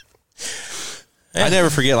I never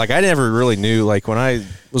forget. Like I never really knew. Like when I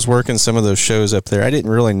was working some of those shows up there, I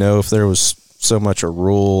didn't really know if there was so much a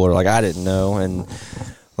rule or like I didn't know. And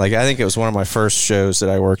like I think it was one of my first shows that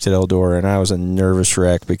I worked at Eldora, and I was a nervous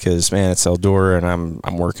wreck because man, it's Eldora, and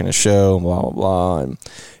I'm working a show, and blah blah blah. And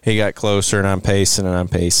he got closer, and I'm pacing, and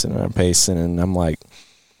and I'm like,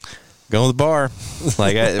 go to the bar.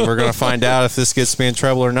 Like, we're going to find out if this gets me in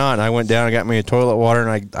trouble or not. And I went down and got me a toilet water,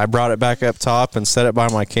 and I brought it back up top and set it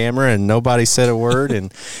by my camera, and nobody said a word.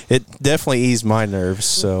 And it definitely eased my nerves.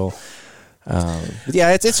 So,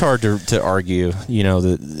 yeah, it's hard to argue,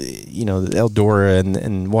 the Eldora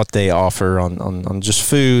and what they offer on just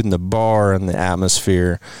food and the bar and the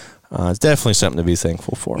atmosphere. It's definitely something to be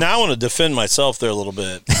thankful for. Now I want to defend myself there a little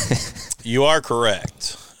bit. You are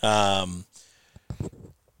correct.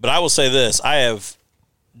 But I will say this. I have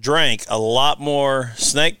drank a lot more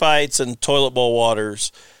snake bites and toilet bowl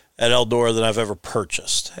waters at Eldora than I've ever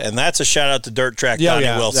purchased. And that's a shout-out to Dirt Track Donnie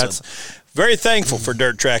Wilson. Very thankful for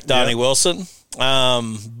Dirt Track Donnie Wilson.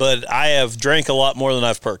 But I have drank a lot more than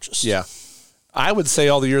I've purchased. Yeah. I would say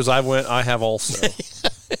all the years I've went, I have also.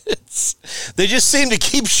 They just seem to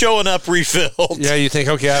keep showing up refilled. Yeah, you think,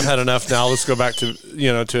 okay, I've had enough now. Let's go back to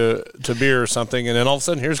to beer or something, and then all of a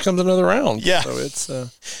sudden, here comes another round. Yeah, so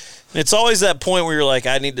it's always that point where you're like,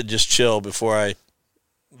 I need to just chill before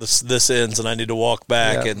this ends, and I need to walk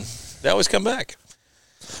back, and they always come back.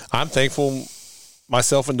 I'm thankful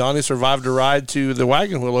myself and Donnie survived a ride to the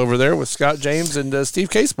wagon wheel over there with Scott James and Steve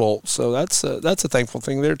Casebolt, so that's a thankful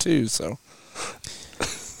thing there too. So.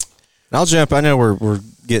 I'll jump. I know we're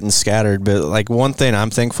getting scattered, but like one thing I'm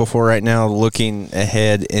thankful for right now, looking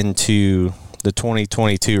ahead into the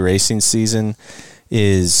 2022 racing season,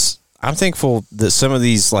 is I'm thankful that some of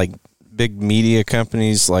these like big media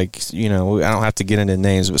companies, like, I don't have to get into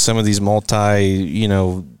names, but some of these multi,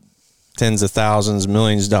 tens of thousands,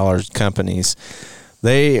 millions of dollars companies,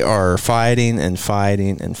 they are fighting and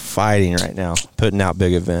fighting and fighting right now, putting out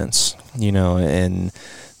big events, and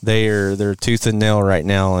they're tooth and nail right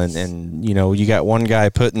now, and you got one guy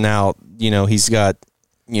putting out, he's got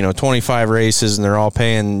 25 races, and they're all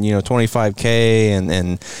paying $25K,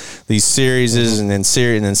 and these series and then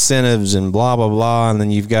series and incentives and blah blah blah, and then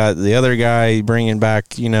you've got the other guy bringing back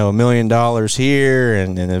 $1 million here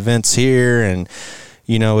and events here, and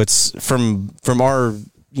it's from our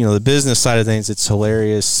the business side of things, it's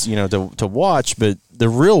hilarious to watch, but the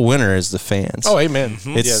real winner is the fans. Oh, amen.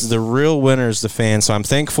 It's the real winner is the fans. So I'm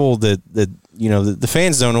thankful that the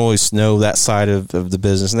fans don't always know that side of the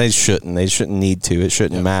business, and they shouldn't need to. It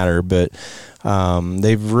shouldn't matter, but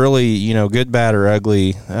they've really, good, bad, or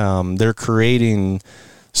ugly, they're creating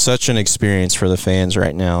such an experience for the fans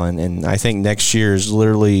right now, and I think next year is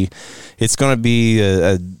literally, it's going to be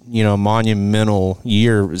a monumental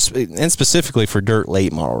year, and specifically for dirt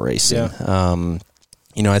late model racing.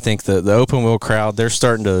 I think the open wheel crowd, they're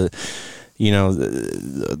starting to,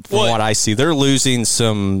 from what I see, they're losing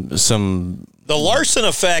some. The Larson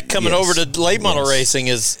effect coming over to late model racing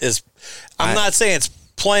is I'm not saying it's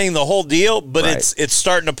playing the whole deal, but it's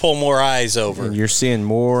starting to pull more eyes over. And you're seeing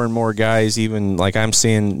more and more guys, even like I'm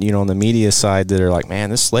seeing, on the media side, that are like,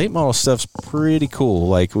 man, this late model stuff's pretty cool.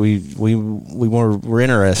 Like we're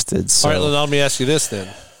interested. So. All right, let me ask you this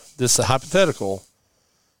then. This is a hypothetical.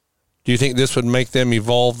 Do you think this would make them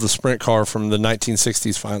evolve the sprint car from the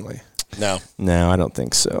 1960s finally? No, I don't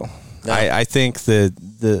think so. No. I think that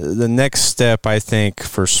the next step, I think,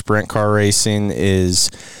 for sprint car racing is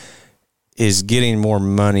getting more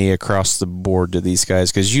money across the board to these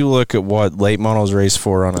guys, because you look at what late models race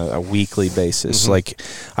for on a weekly basis. Mm-hmm. Like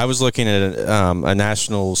I was looking at a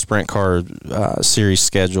national sprint car series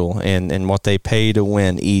schedule and what they pay to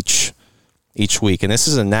win each week, and this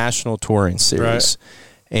is a national touring series,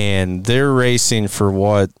 and they're racing for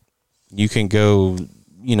what you can go,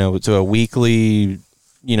 to a weekly,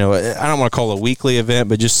 I don't want to call it a weekly event,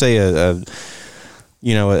 but just say a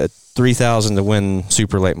 $3,000 to win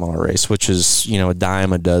super late model race, which is, a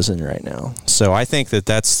dime a dozen right now. So I think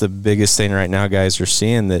that's the biggest thing right now, guys are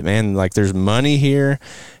seeing that, man, like there's money here.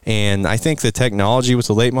 And I think the technology with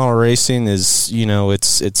the late model racing is,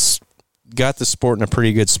 it's got the sport in a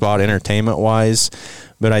pretty good spot entertainment wise,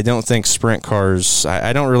 but I don't think sprint cars,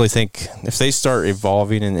 I don't really think if they start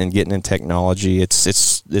evolving and getting in technology,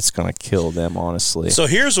 it's going to kill them, honestly. So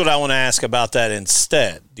here's what I want to ask about that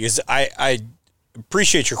instead, because I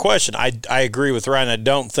appreciate your question. I agree with Ryan. I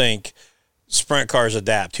don't think sprint cars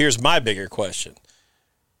adapt. Here's my bigger question.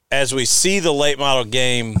 As we see the late model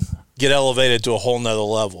game get elevated to a whole nother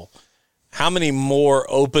level, how many more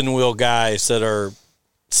open wheel guys that are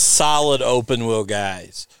solid open wheel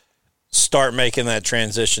guys start making that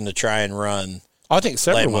transition to try and run? I think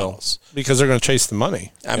several will, because they're going to chase the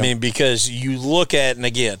money. I mean, because you look at, and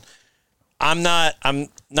again, I'm not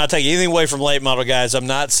taking anything away from late model guys. I'm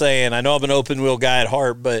not saying, I know I'm an open wheel guy at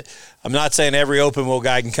heart, but I'm not saying every open wheel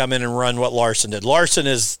guy can come in and run what Larson did. Larson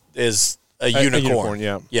is a unicorn.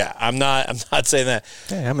 Yeah. I'm not saying that.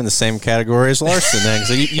 Hey, I'm in the same category as Larson then.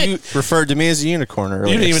 So you referred to me as a unicorn earlier.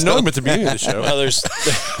 You didn't even know him at the beginning of the show. Well,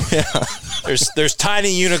 there's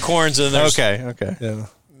tiny unicorns and there's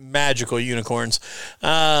magical unicorns.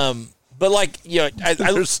 But like,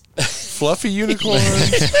 there's fluffy unicorns.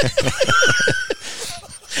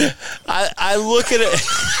 I look at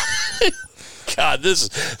it. God,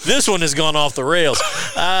 this one has gone off the rails.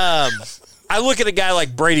 I look at a guy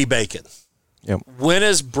like Brady Bacon. Yep. When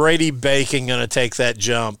is Brady Bacon going to take that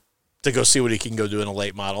jump to go see what he can go do in a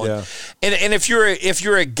late model. Yeah. And if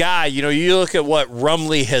you're a guy, you look at what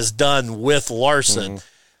Rumley has done with Larson.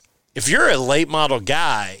 If you're a late model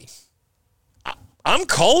guy, I'm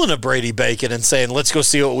calling a Brady Bacon and saying, let's go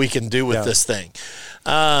see what we can do with this thing.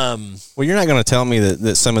 Well, you're not going to tell me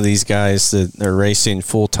that some of these guys that are racing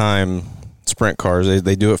full-time sprint cars,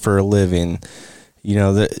 they do it for a living.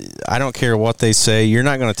 I don't care what they say. You're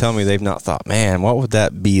not going to tell me they've not thought, man, what would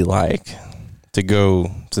that be like to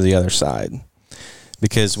go to the other side?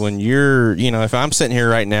 Because when you're, if I'm sitting here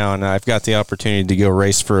right now and I've got the opportunity to go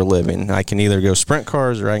race for a living, I can either go sprint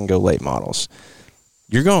cars or I can go late models.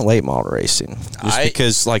 You're going late model racing just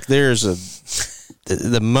because,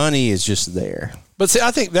 the money is just there. But see,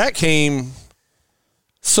 I think that came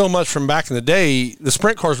so much from back in the day. The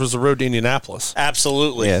sprint cars was the road to Indianapolis.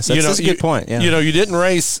 Absolutely. Yes, that's a good point. Yeah. You didn't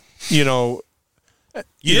race, You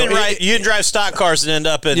didn't drive stock cars and end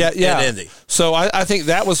up in Indy. So I think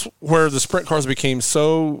that was where the sprint cars became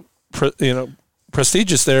so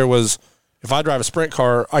prestigious. There was, if I drive a sprint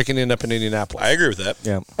car, I can end up in Indianapolis. I agree with that.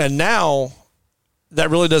 Yeah. And now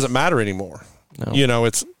that really doesn't matter anymore. No.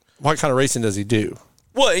 It's what kind of racing does he do?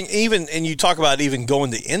 Well, and you talk about even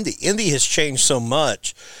going to Indy. Indy has changed so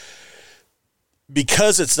much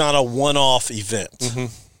because it's not a one-off event. Mm-hmm.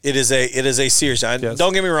 It is a series. Yes.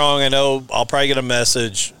 Don't get me wrong. I know I'll probably get a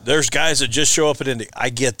message. There's guys that just show up at Indy. I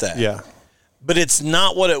get that. Yeah. But it's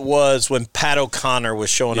not what it was when Pat O'Connor was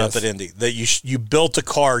showing up at Indy. That you built a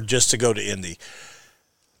car just to go to Indy.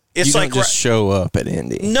 It's you don't just show up at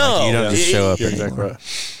Indy. No. You don't just show up You're anymore. exactly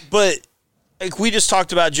right. But we just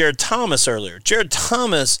talked about Jared Thomas earlier. Jared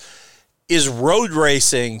Thomas is road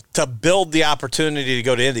racing to build the opportunity to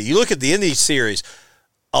go to Indy. You look at the Indy series,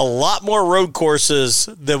 a lot more road courses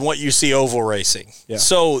than what you see oval racing. Yeah.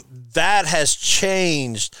 So that has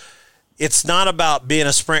changed. It's not about being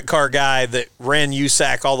a sprint car guy that ran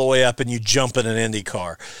USAC all the way up and you jump in an Indy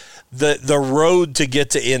car. The road to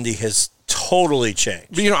get to Indy has totally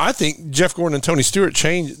changed. But I think Jeff Gordon and Tony Stewart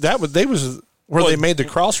changed that. They made the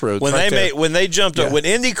crossroads when they jumped up when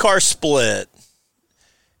IndyCar split,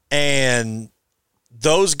 and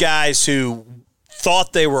those guys who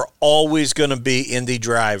thought they were always going to be Indy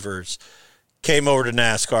drivers came over to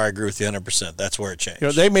NASCAR. I agree with you 100%. That's where it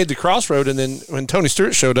changed. They made the crossroad, and then when Tony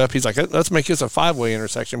Stewart showed up, he's like, "Let's make this a 5-way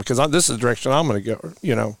intersection because this is the direction I'm going to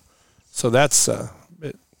go." So that's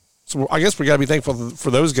So I guess we got to be thankful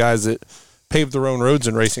for those guys that paved their own roads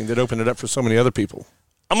in racing that opened it up for so many other people.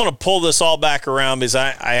 I'm going to pull this all back around because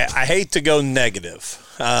I hate to go negative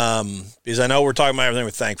because I know we're talking about everything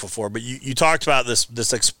we're thankful for, but you talked about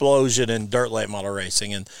this explosion in dirt late model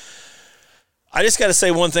racing, and I just got to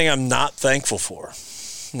say one thing I'm not thankful for.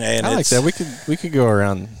 And I like that. We could go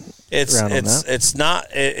around. It's not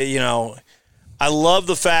I love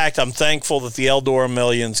the fact I'm thankful that the Eldora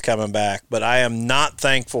Million's coming back, but I am not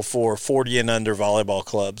thankful for 40 and under volleyball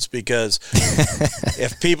clubs because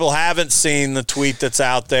if people haven't seen the tweet that's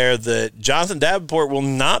out there that Jonathan Davenport will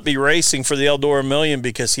not be racing for the Eldora Million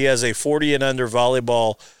because he has a 40 and under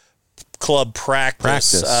volleyball club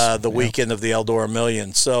practice. The weekend of the Eldora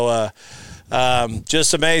Million. So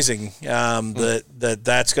just amazing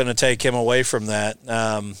that's going to take him away from that.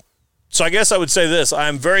 So I guess I would say this.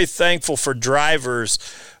 I'm very thankful for drivers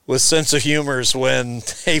with sense of humors when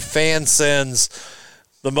a fan sends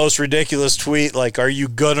the most ridiculous tweet like, are you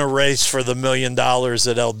going to race for the $1 million at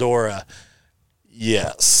Eldora?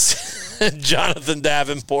 Yes. Jonathan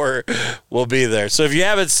Davenport will be there. So if you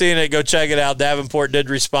haven't seen it, go check it out. Davenport did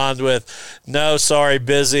respond with, no, sorry,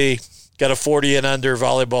 busy. Got a 40 and under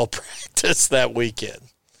volleyball practice that weekend.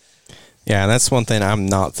 Yeah, that's one thing I'm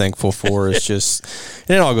not thankful for. Is just,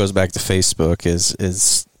 and it all goes back to Facebook.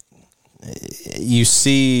 Is you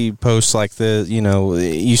see posts like this,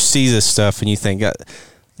 you see this stuff, and you think, it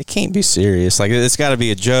can't be serious. Like it's got to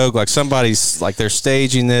be a joke. Like somebody's like they're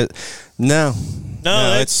staging it. No,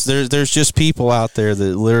 it's there's just people out there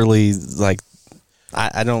that literally like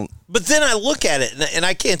I don't. But then I look at it, and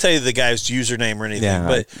I can't tell you the guy's username or anything,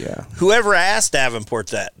 but whoever asked Davenport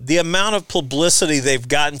that, the amount of publicity they've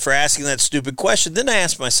gotten for asking that stupid question, then I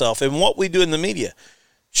ask myself, and what we do in the media,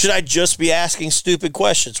 should I just be asking stupid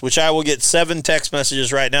questions, which I will get 7 text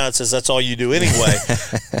messages right now that says that's all you do anyway.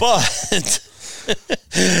 But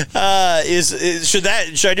should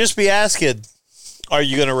I just be asking, are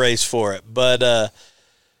you going to race for it? But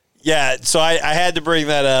yeah, so I had to bring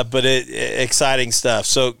that up, but exciting stuff.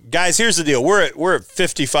 So, guys, here's the deal. We're at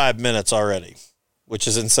 55 minutes already, which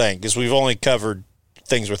is insane because we've only covered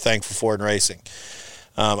things we're thankful for in racing.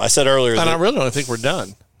 I said earlier and I really don't think we're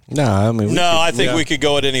done. No, I mean, I think we could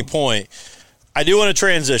go at any point. I do want to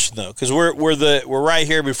transition though because we're right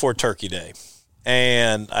here before Turkey Day,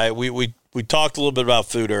 and we talked a little bit about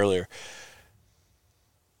food earlier.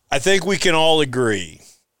 I think we can all agree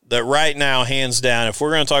that right now, hands down, if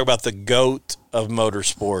we're going to talk about the GOAT of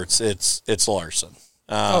motorsports, it's Larson.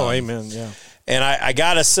 Amen, yeah. And I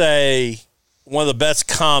got to say, one of the best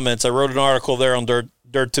comments, I wrote an article there on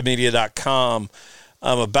dirt2media.com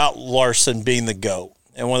about Larson being the GOAT.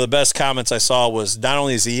 And one of the best comments I saw was, not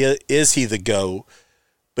only is he the GOAT,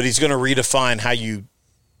 but he's going to redefine how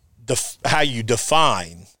you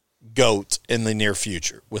define GOAT in the near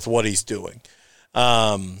future with what he's doing.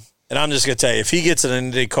 And I'm just going to tell you, if he gets an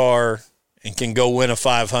Indy car and can go win a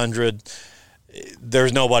 500,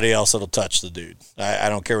 there's nobody else that'll touch the dude. I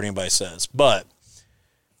don't care what anybody says. But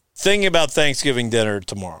thinking about Thanksgiving dinner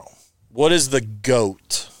tomorrow, what is the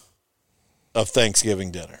GOAT of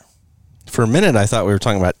Thanksgiving dinner? For a minute, I thought we were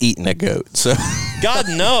talking about eating a goat. So, God,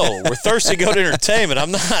 no. We're Thirsty Goat Entertainment.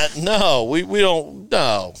 I'm not. No, we don't.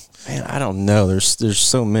 No. Man, I don't know. There's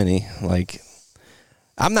so many. Like,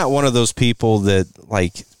 I'm not one of those people that,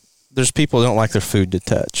 like, there's people who don't like their food to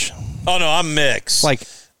touch. Oh, no, I'm mixed. Like,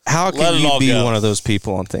 how can you be one of those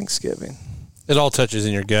people on Thanksgiving? It all touches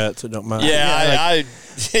in your gut, so it don't matter. Yeah,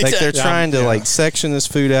 like they're trying to like section this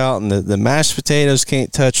food out, and the mashed potatoes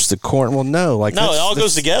can't touch the corn. Well, no, like it all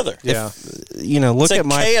goes together. Look it's at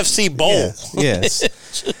my KFC bowl. Yeah,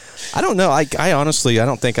 yes. I don't know. I honestly, I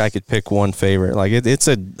don't think I could pick one favorite. Like it's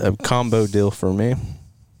a combo deal for me.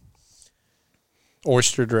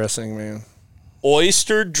 Oyster dressing, man.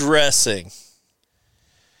 Oyster dressing.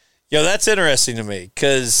 That's interesting to me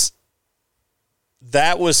because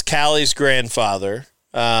that was Callie's grandfather,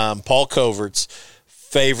 Paul Covert's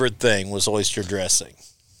favorite thing was oyster dressing.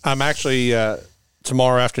 I'm actually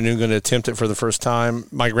tomorrow afternoon going to attempt it for the first time.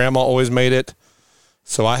 My grandma always made it,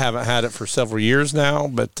 so I haven't had it for several years now.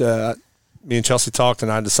 But me and Chelsea talked,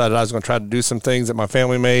 and I decided I was going to try to do some things that my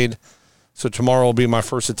family made. So tomorrow will be my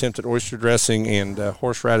first attempt at oyster dressing and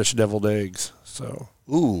horseradish deviled eggs. So,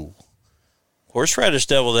 ooh, horseradish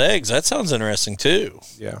deviled eggs. That sounds interesting too.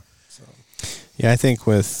 Yeah. Yeah, I think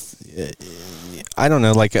I don't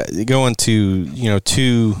know, like going to,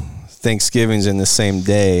 2 Thanksgivings in the same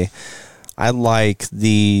day, I like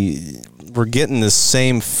we're getting the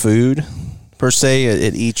same food per se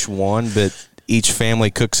at each one, but each family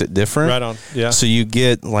cooks it different. Right on, yeah. So you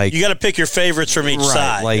get like... You got to pick your favorites from each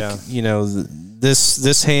side. Like,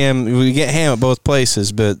 this ham, we get ham at both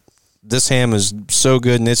places, but this ham is so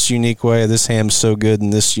good in its unique way, this ham's so good in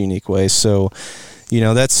this unique way. So,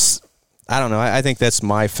 that's... I don't know. I think that's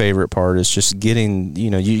my favorite part is just getting,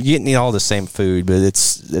 you getting all the same food, but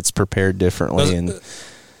it's prepared differently. And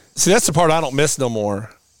see, that's the part I don't miss no more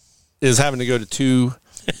is having to go to 2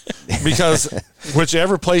 because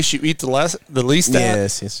whichever place you eat the least at,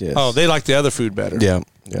 yes. Oh, they like the other food better.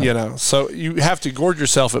 Yeah. So you have to gorge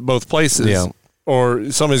yourself at both places, or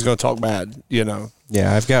somebody's going to talk bad.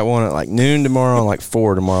 Yeah, I've got one at like noon tomorrow and like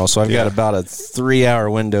 4 tomorrow, so I've got about a 3-hour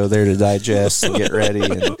window there to digest and get ready.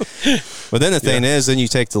 But then the thing is, then you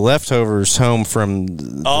take the leftovers home from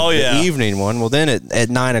the evening one. Well, then at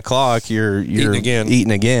 9 o'clock you're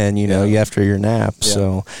eating again. After your nap. Yeah.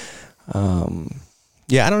 So,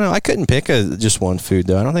 I don't know. I couldn't pick just one food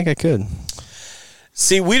though. I don't think I could.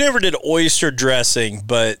 See, we never did oyster dressing,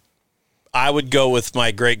 but I would go with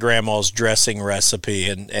my great-grandma's dressing recipe,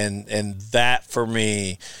 and that for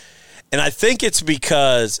me, and I think it's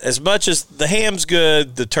because as much as the ham's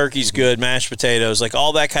good, the turkey's good, mashed potatoes, like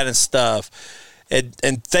all that kind of stuff,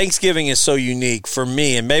 and Thanksgiving is so unique for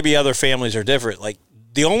me, and maybe other families are different. Like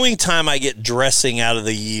the only time I get dressing out of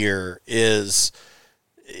the year is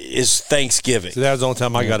Thanksgiving. So that was the only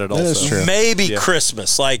time I got it also. That's true. Maybe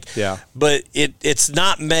Christmas, but it's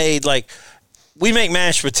not made like. We make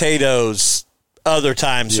mashed potatoes other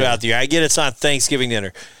times throughout the year. I get it's not Thanksgiving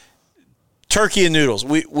dinner. Turkey and noodles.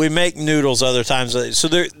 We make noodles other times. So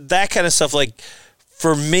that kind of stuff. Like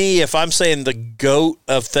for me, if I'm saying the GOAT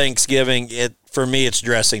of Thanksgiving, for me it's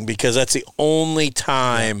dressing because that's the only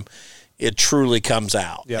time it truly comes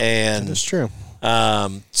out. Yeah, and that's true.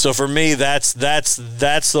 So for me, that's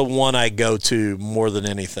the one I go to more than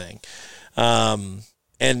anything.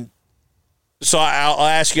 And so I'll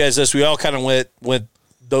ask you guys this. We all kind of went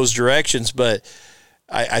those directions, but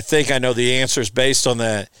I think I know the answers based on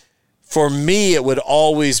that. For me, it would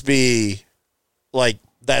always be like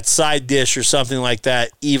that side dish or something like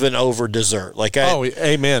that, even over dessert. Like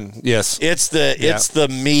amen. Yes. It's the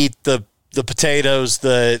meat, the potatoes,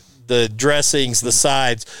 the dressings, the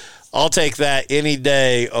sides. I'll take that any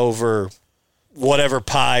day over whatever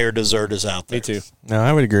pie or dessert is out there. Me too. No,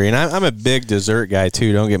 I would agree. And I'm a big dessert guy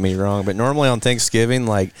too, don't get me wrong. But normally on Thanksgiving,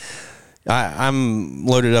 like, I'm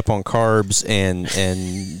loaded up on carbs, and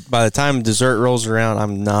by the time dessert rolls around,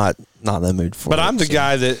 I'm not in the mood for it. But I'm the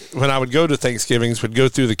guy that, when I would go to Thanksgivings, would go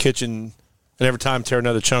through the kitchen and every time tear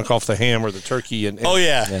another chunk off the ham or the turkey. And Oh,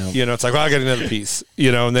 yeah. You know, it's like, well, I got another piece,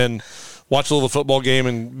 you know, and then watch a little football game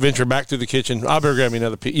and venture back through the kitchen. I better grab me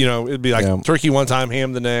another piece. You know, it'd be like turkey one time,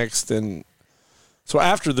 ham the next. And so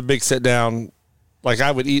after the big sit down, like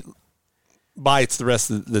I would eat bites the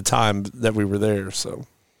rest of the time that we were there. So,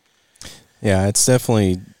 yeah, it's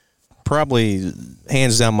definitely probably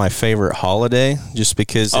hands down my favorite holiday, just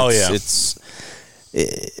because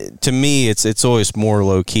to me, it's always more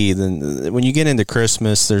low key than when you get into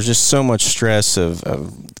Christmas. There's just so much stress of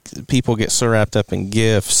people get so wrapped up in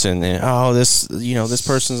gifts and this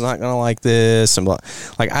person's not gonna like this and blah.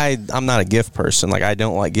 Like I'm not a gift person. Like I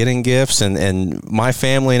don't like getting gifts, and my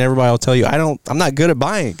family and everybody will tell you I'm not good at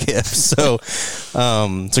buying gifts. So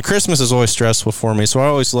Christmas is always stressful for me. So I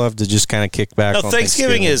always love to just kind of kick back. No,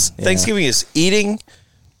 Thanksgiving is eating,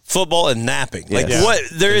 football, and napping. Like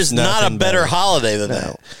there's not a better holiday than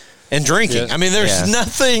that. And drinking. Yeah. I mean, there's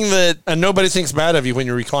nothing that... And nobody thinks bad of you when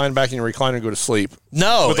you recline back in your recliner and go to sleep.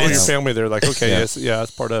 No. With all your family, they're like, okay, that's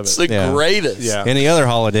part of it. It's the greatest. Yeah. Any other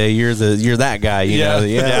holiday, you're that guy, you know.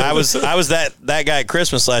 Yeah, I was that guy at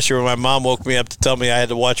Christmas last year when my mom woke me up to tell me I had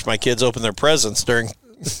to watch my kids open their presents during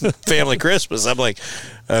family Christmas. I'm like,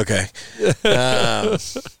 okay.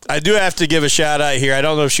 I do have to give a shout out here. I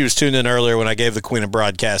don't know if she was tuned in earlier when I gave the Queen of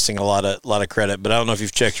Broadcasting a lot of credit, but I don't know if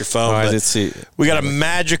you've checked your phone. I did see. We got a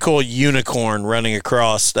magical unicorn running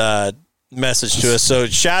across message to us. So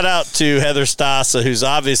shout out to Heather Stassa, who's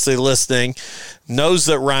obviously listening, knows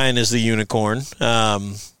that Ryan is the unicorn.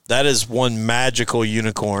 That is one magical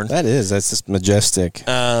unicorn. That's just majestic.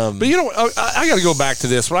 But you know, I got to go back to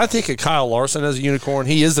this. When I think of Kyle Larson as a unicorn,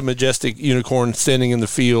 he is the majestic unicorn standing in the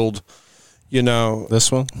field. You know,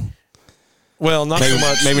 this one. Well, not so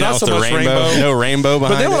much. Maybe not so with the much rainbow. No rainbow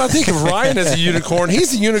behind. But then when I think of Ryan as a unicorn,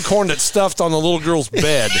 he's the unicorn that's stuffed on the little girl's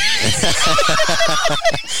bed.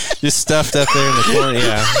 Just stuffed up there in the corner.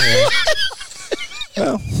 Yeah.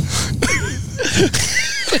 Well.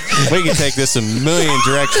 We can take this a million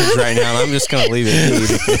directions right now, and I'm just going to leave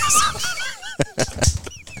it.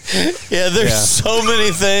 There's so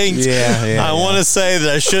many things I want to say that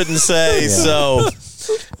I shouldn't say. So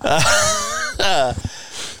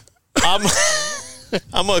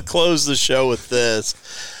I'm going to close the show with this.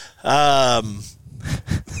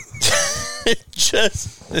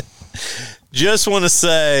 Just want to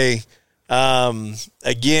say,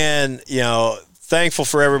 again, you know, thankful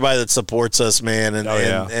for everybody that supports us, man,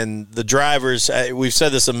 and the drivers. We've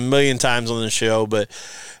said this a million times on the show,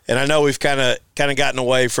 and I know we've kind of gotten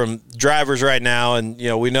away from drivers right now, and you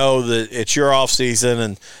know we know that it's your off season,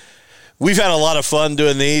 and we've had a lot of fun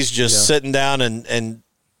doing these, just sitting down and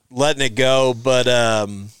letting it go. But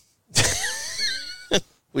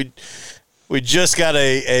we just got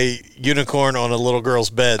a unicorn on a little girl's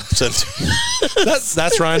bed.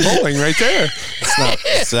 That's Ryan Bowling right there. It's not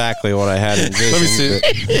exactly what I had envisioned. Let me see.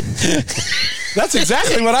 That's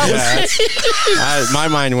exactly what I was. My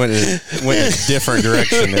mind went in a different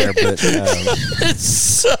direction there, but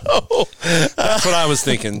that's what I was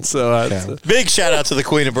thinking. So big shout out to the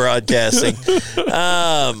Queen of Broadcasting.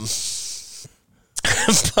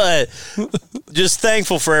 But just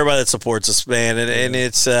thankful for everybody that supports us, man. And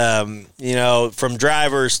it's, you know, from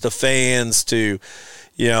drivers to fans to,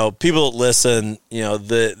 you know, people that listen, you know,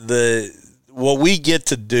 what we get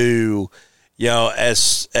to do, you know,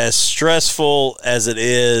 as stressful as it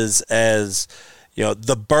is, as, you know,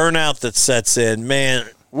 the burnout that sets in, man,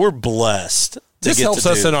 we're blessed. This helps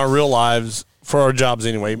us in our real lives for our jobs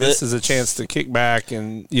anyway. This is a chance to kick back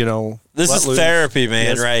and, you know, this is therapy,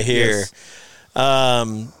 man, right here. Yes.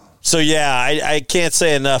 So yeah, I can't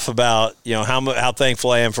say enough about, you know, how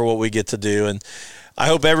thankful I am for what we get to do. And I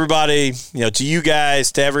hope everybody, you know, to you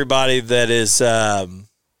guys, to everybody that is,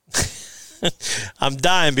 I'm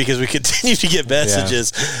dying because we continue to get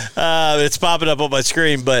messages. It's popping up on my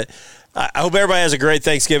screen, but I hope everybody has a great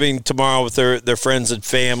Thanksgiving tomorrow with their friends and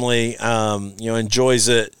family. You know, enjoys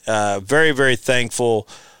it. Very, very thankful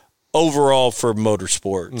overall for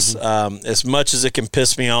motorsports. As much as it can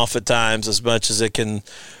piss me off at times, as much as it can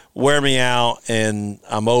wear me out, and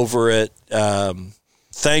I'm over it.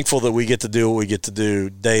 Thankful that we get to do what we get to do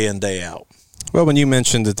day in, day out. Well, when you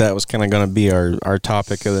mentioned that was kind of going to be our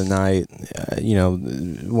topic of the night, you know,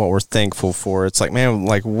 what we're thankful for, it's like, man,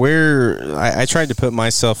 like I tried to put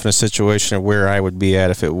myself in a situation of where I would be at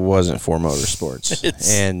if it wasn't for motorsports.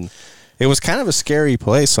 And it was kind of a scary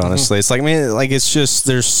place, honestly. It's like, man, like it's just,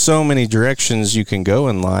 there's so many directions you can go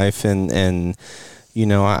in life. And you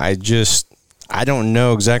know, I I don't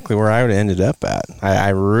know exactly where I would have ended up at. I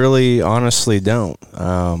really honestly don't.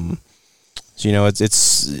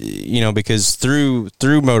 It's because through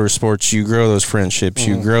motorsports, you grow those friendships,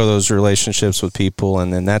 you grow those relationships with people,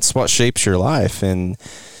 and then that's what shapes your life. And,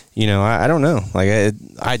 I don't know. Like,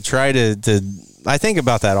 I try to I think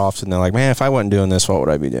about that often, though. Like, man, if I wasn't doing this, what would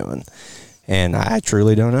I be doing? And I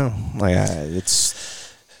truly don't know. Like,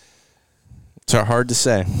 it's hard to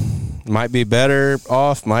say. Might be better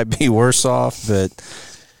off, might be worse off, but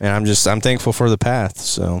I'm thankful for the path.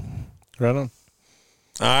 So, right on.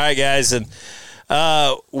 All right, guys, and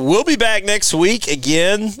we'll be back next week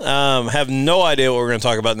again. Have no idea what we're going to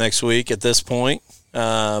talk about next week at this point.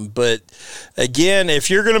 But again, if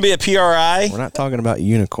you're going to be a PRI, we're not talking about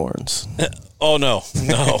unicorns. Oh no.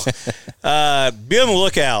 Be on the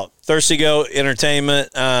lookout. Thirsty Go Entertainment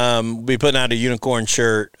will be putting out a unicorn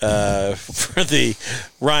shirt for the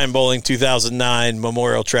Ryan Bowling 2009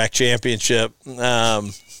 Memorial Track Championship.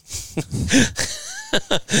 PRI.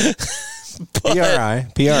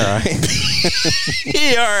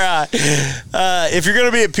 If you're going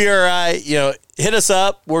to be a PRI, hit us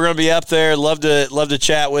up. We're going to be up there. Love to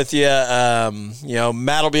chat with you.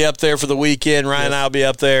 Matt will be up there for the weekend. Ryan and I will be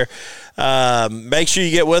up there. Make sure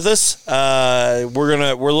you get with us.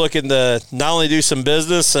 We're looking to not only do some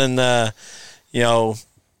business and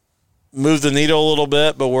move the needle a little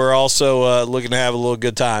bit, but we're also looking to have a little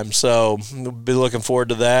good time. So we'll be looking forward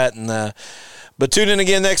to that. And but tune in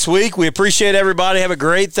again next week. We appreciate everybody. Have a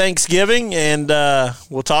great Thanksgiving, and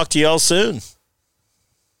we'll talk to you all soon.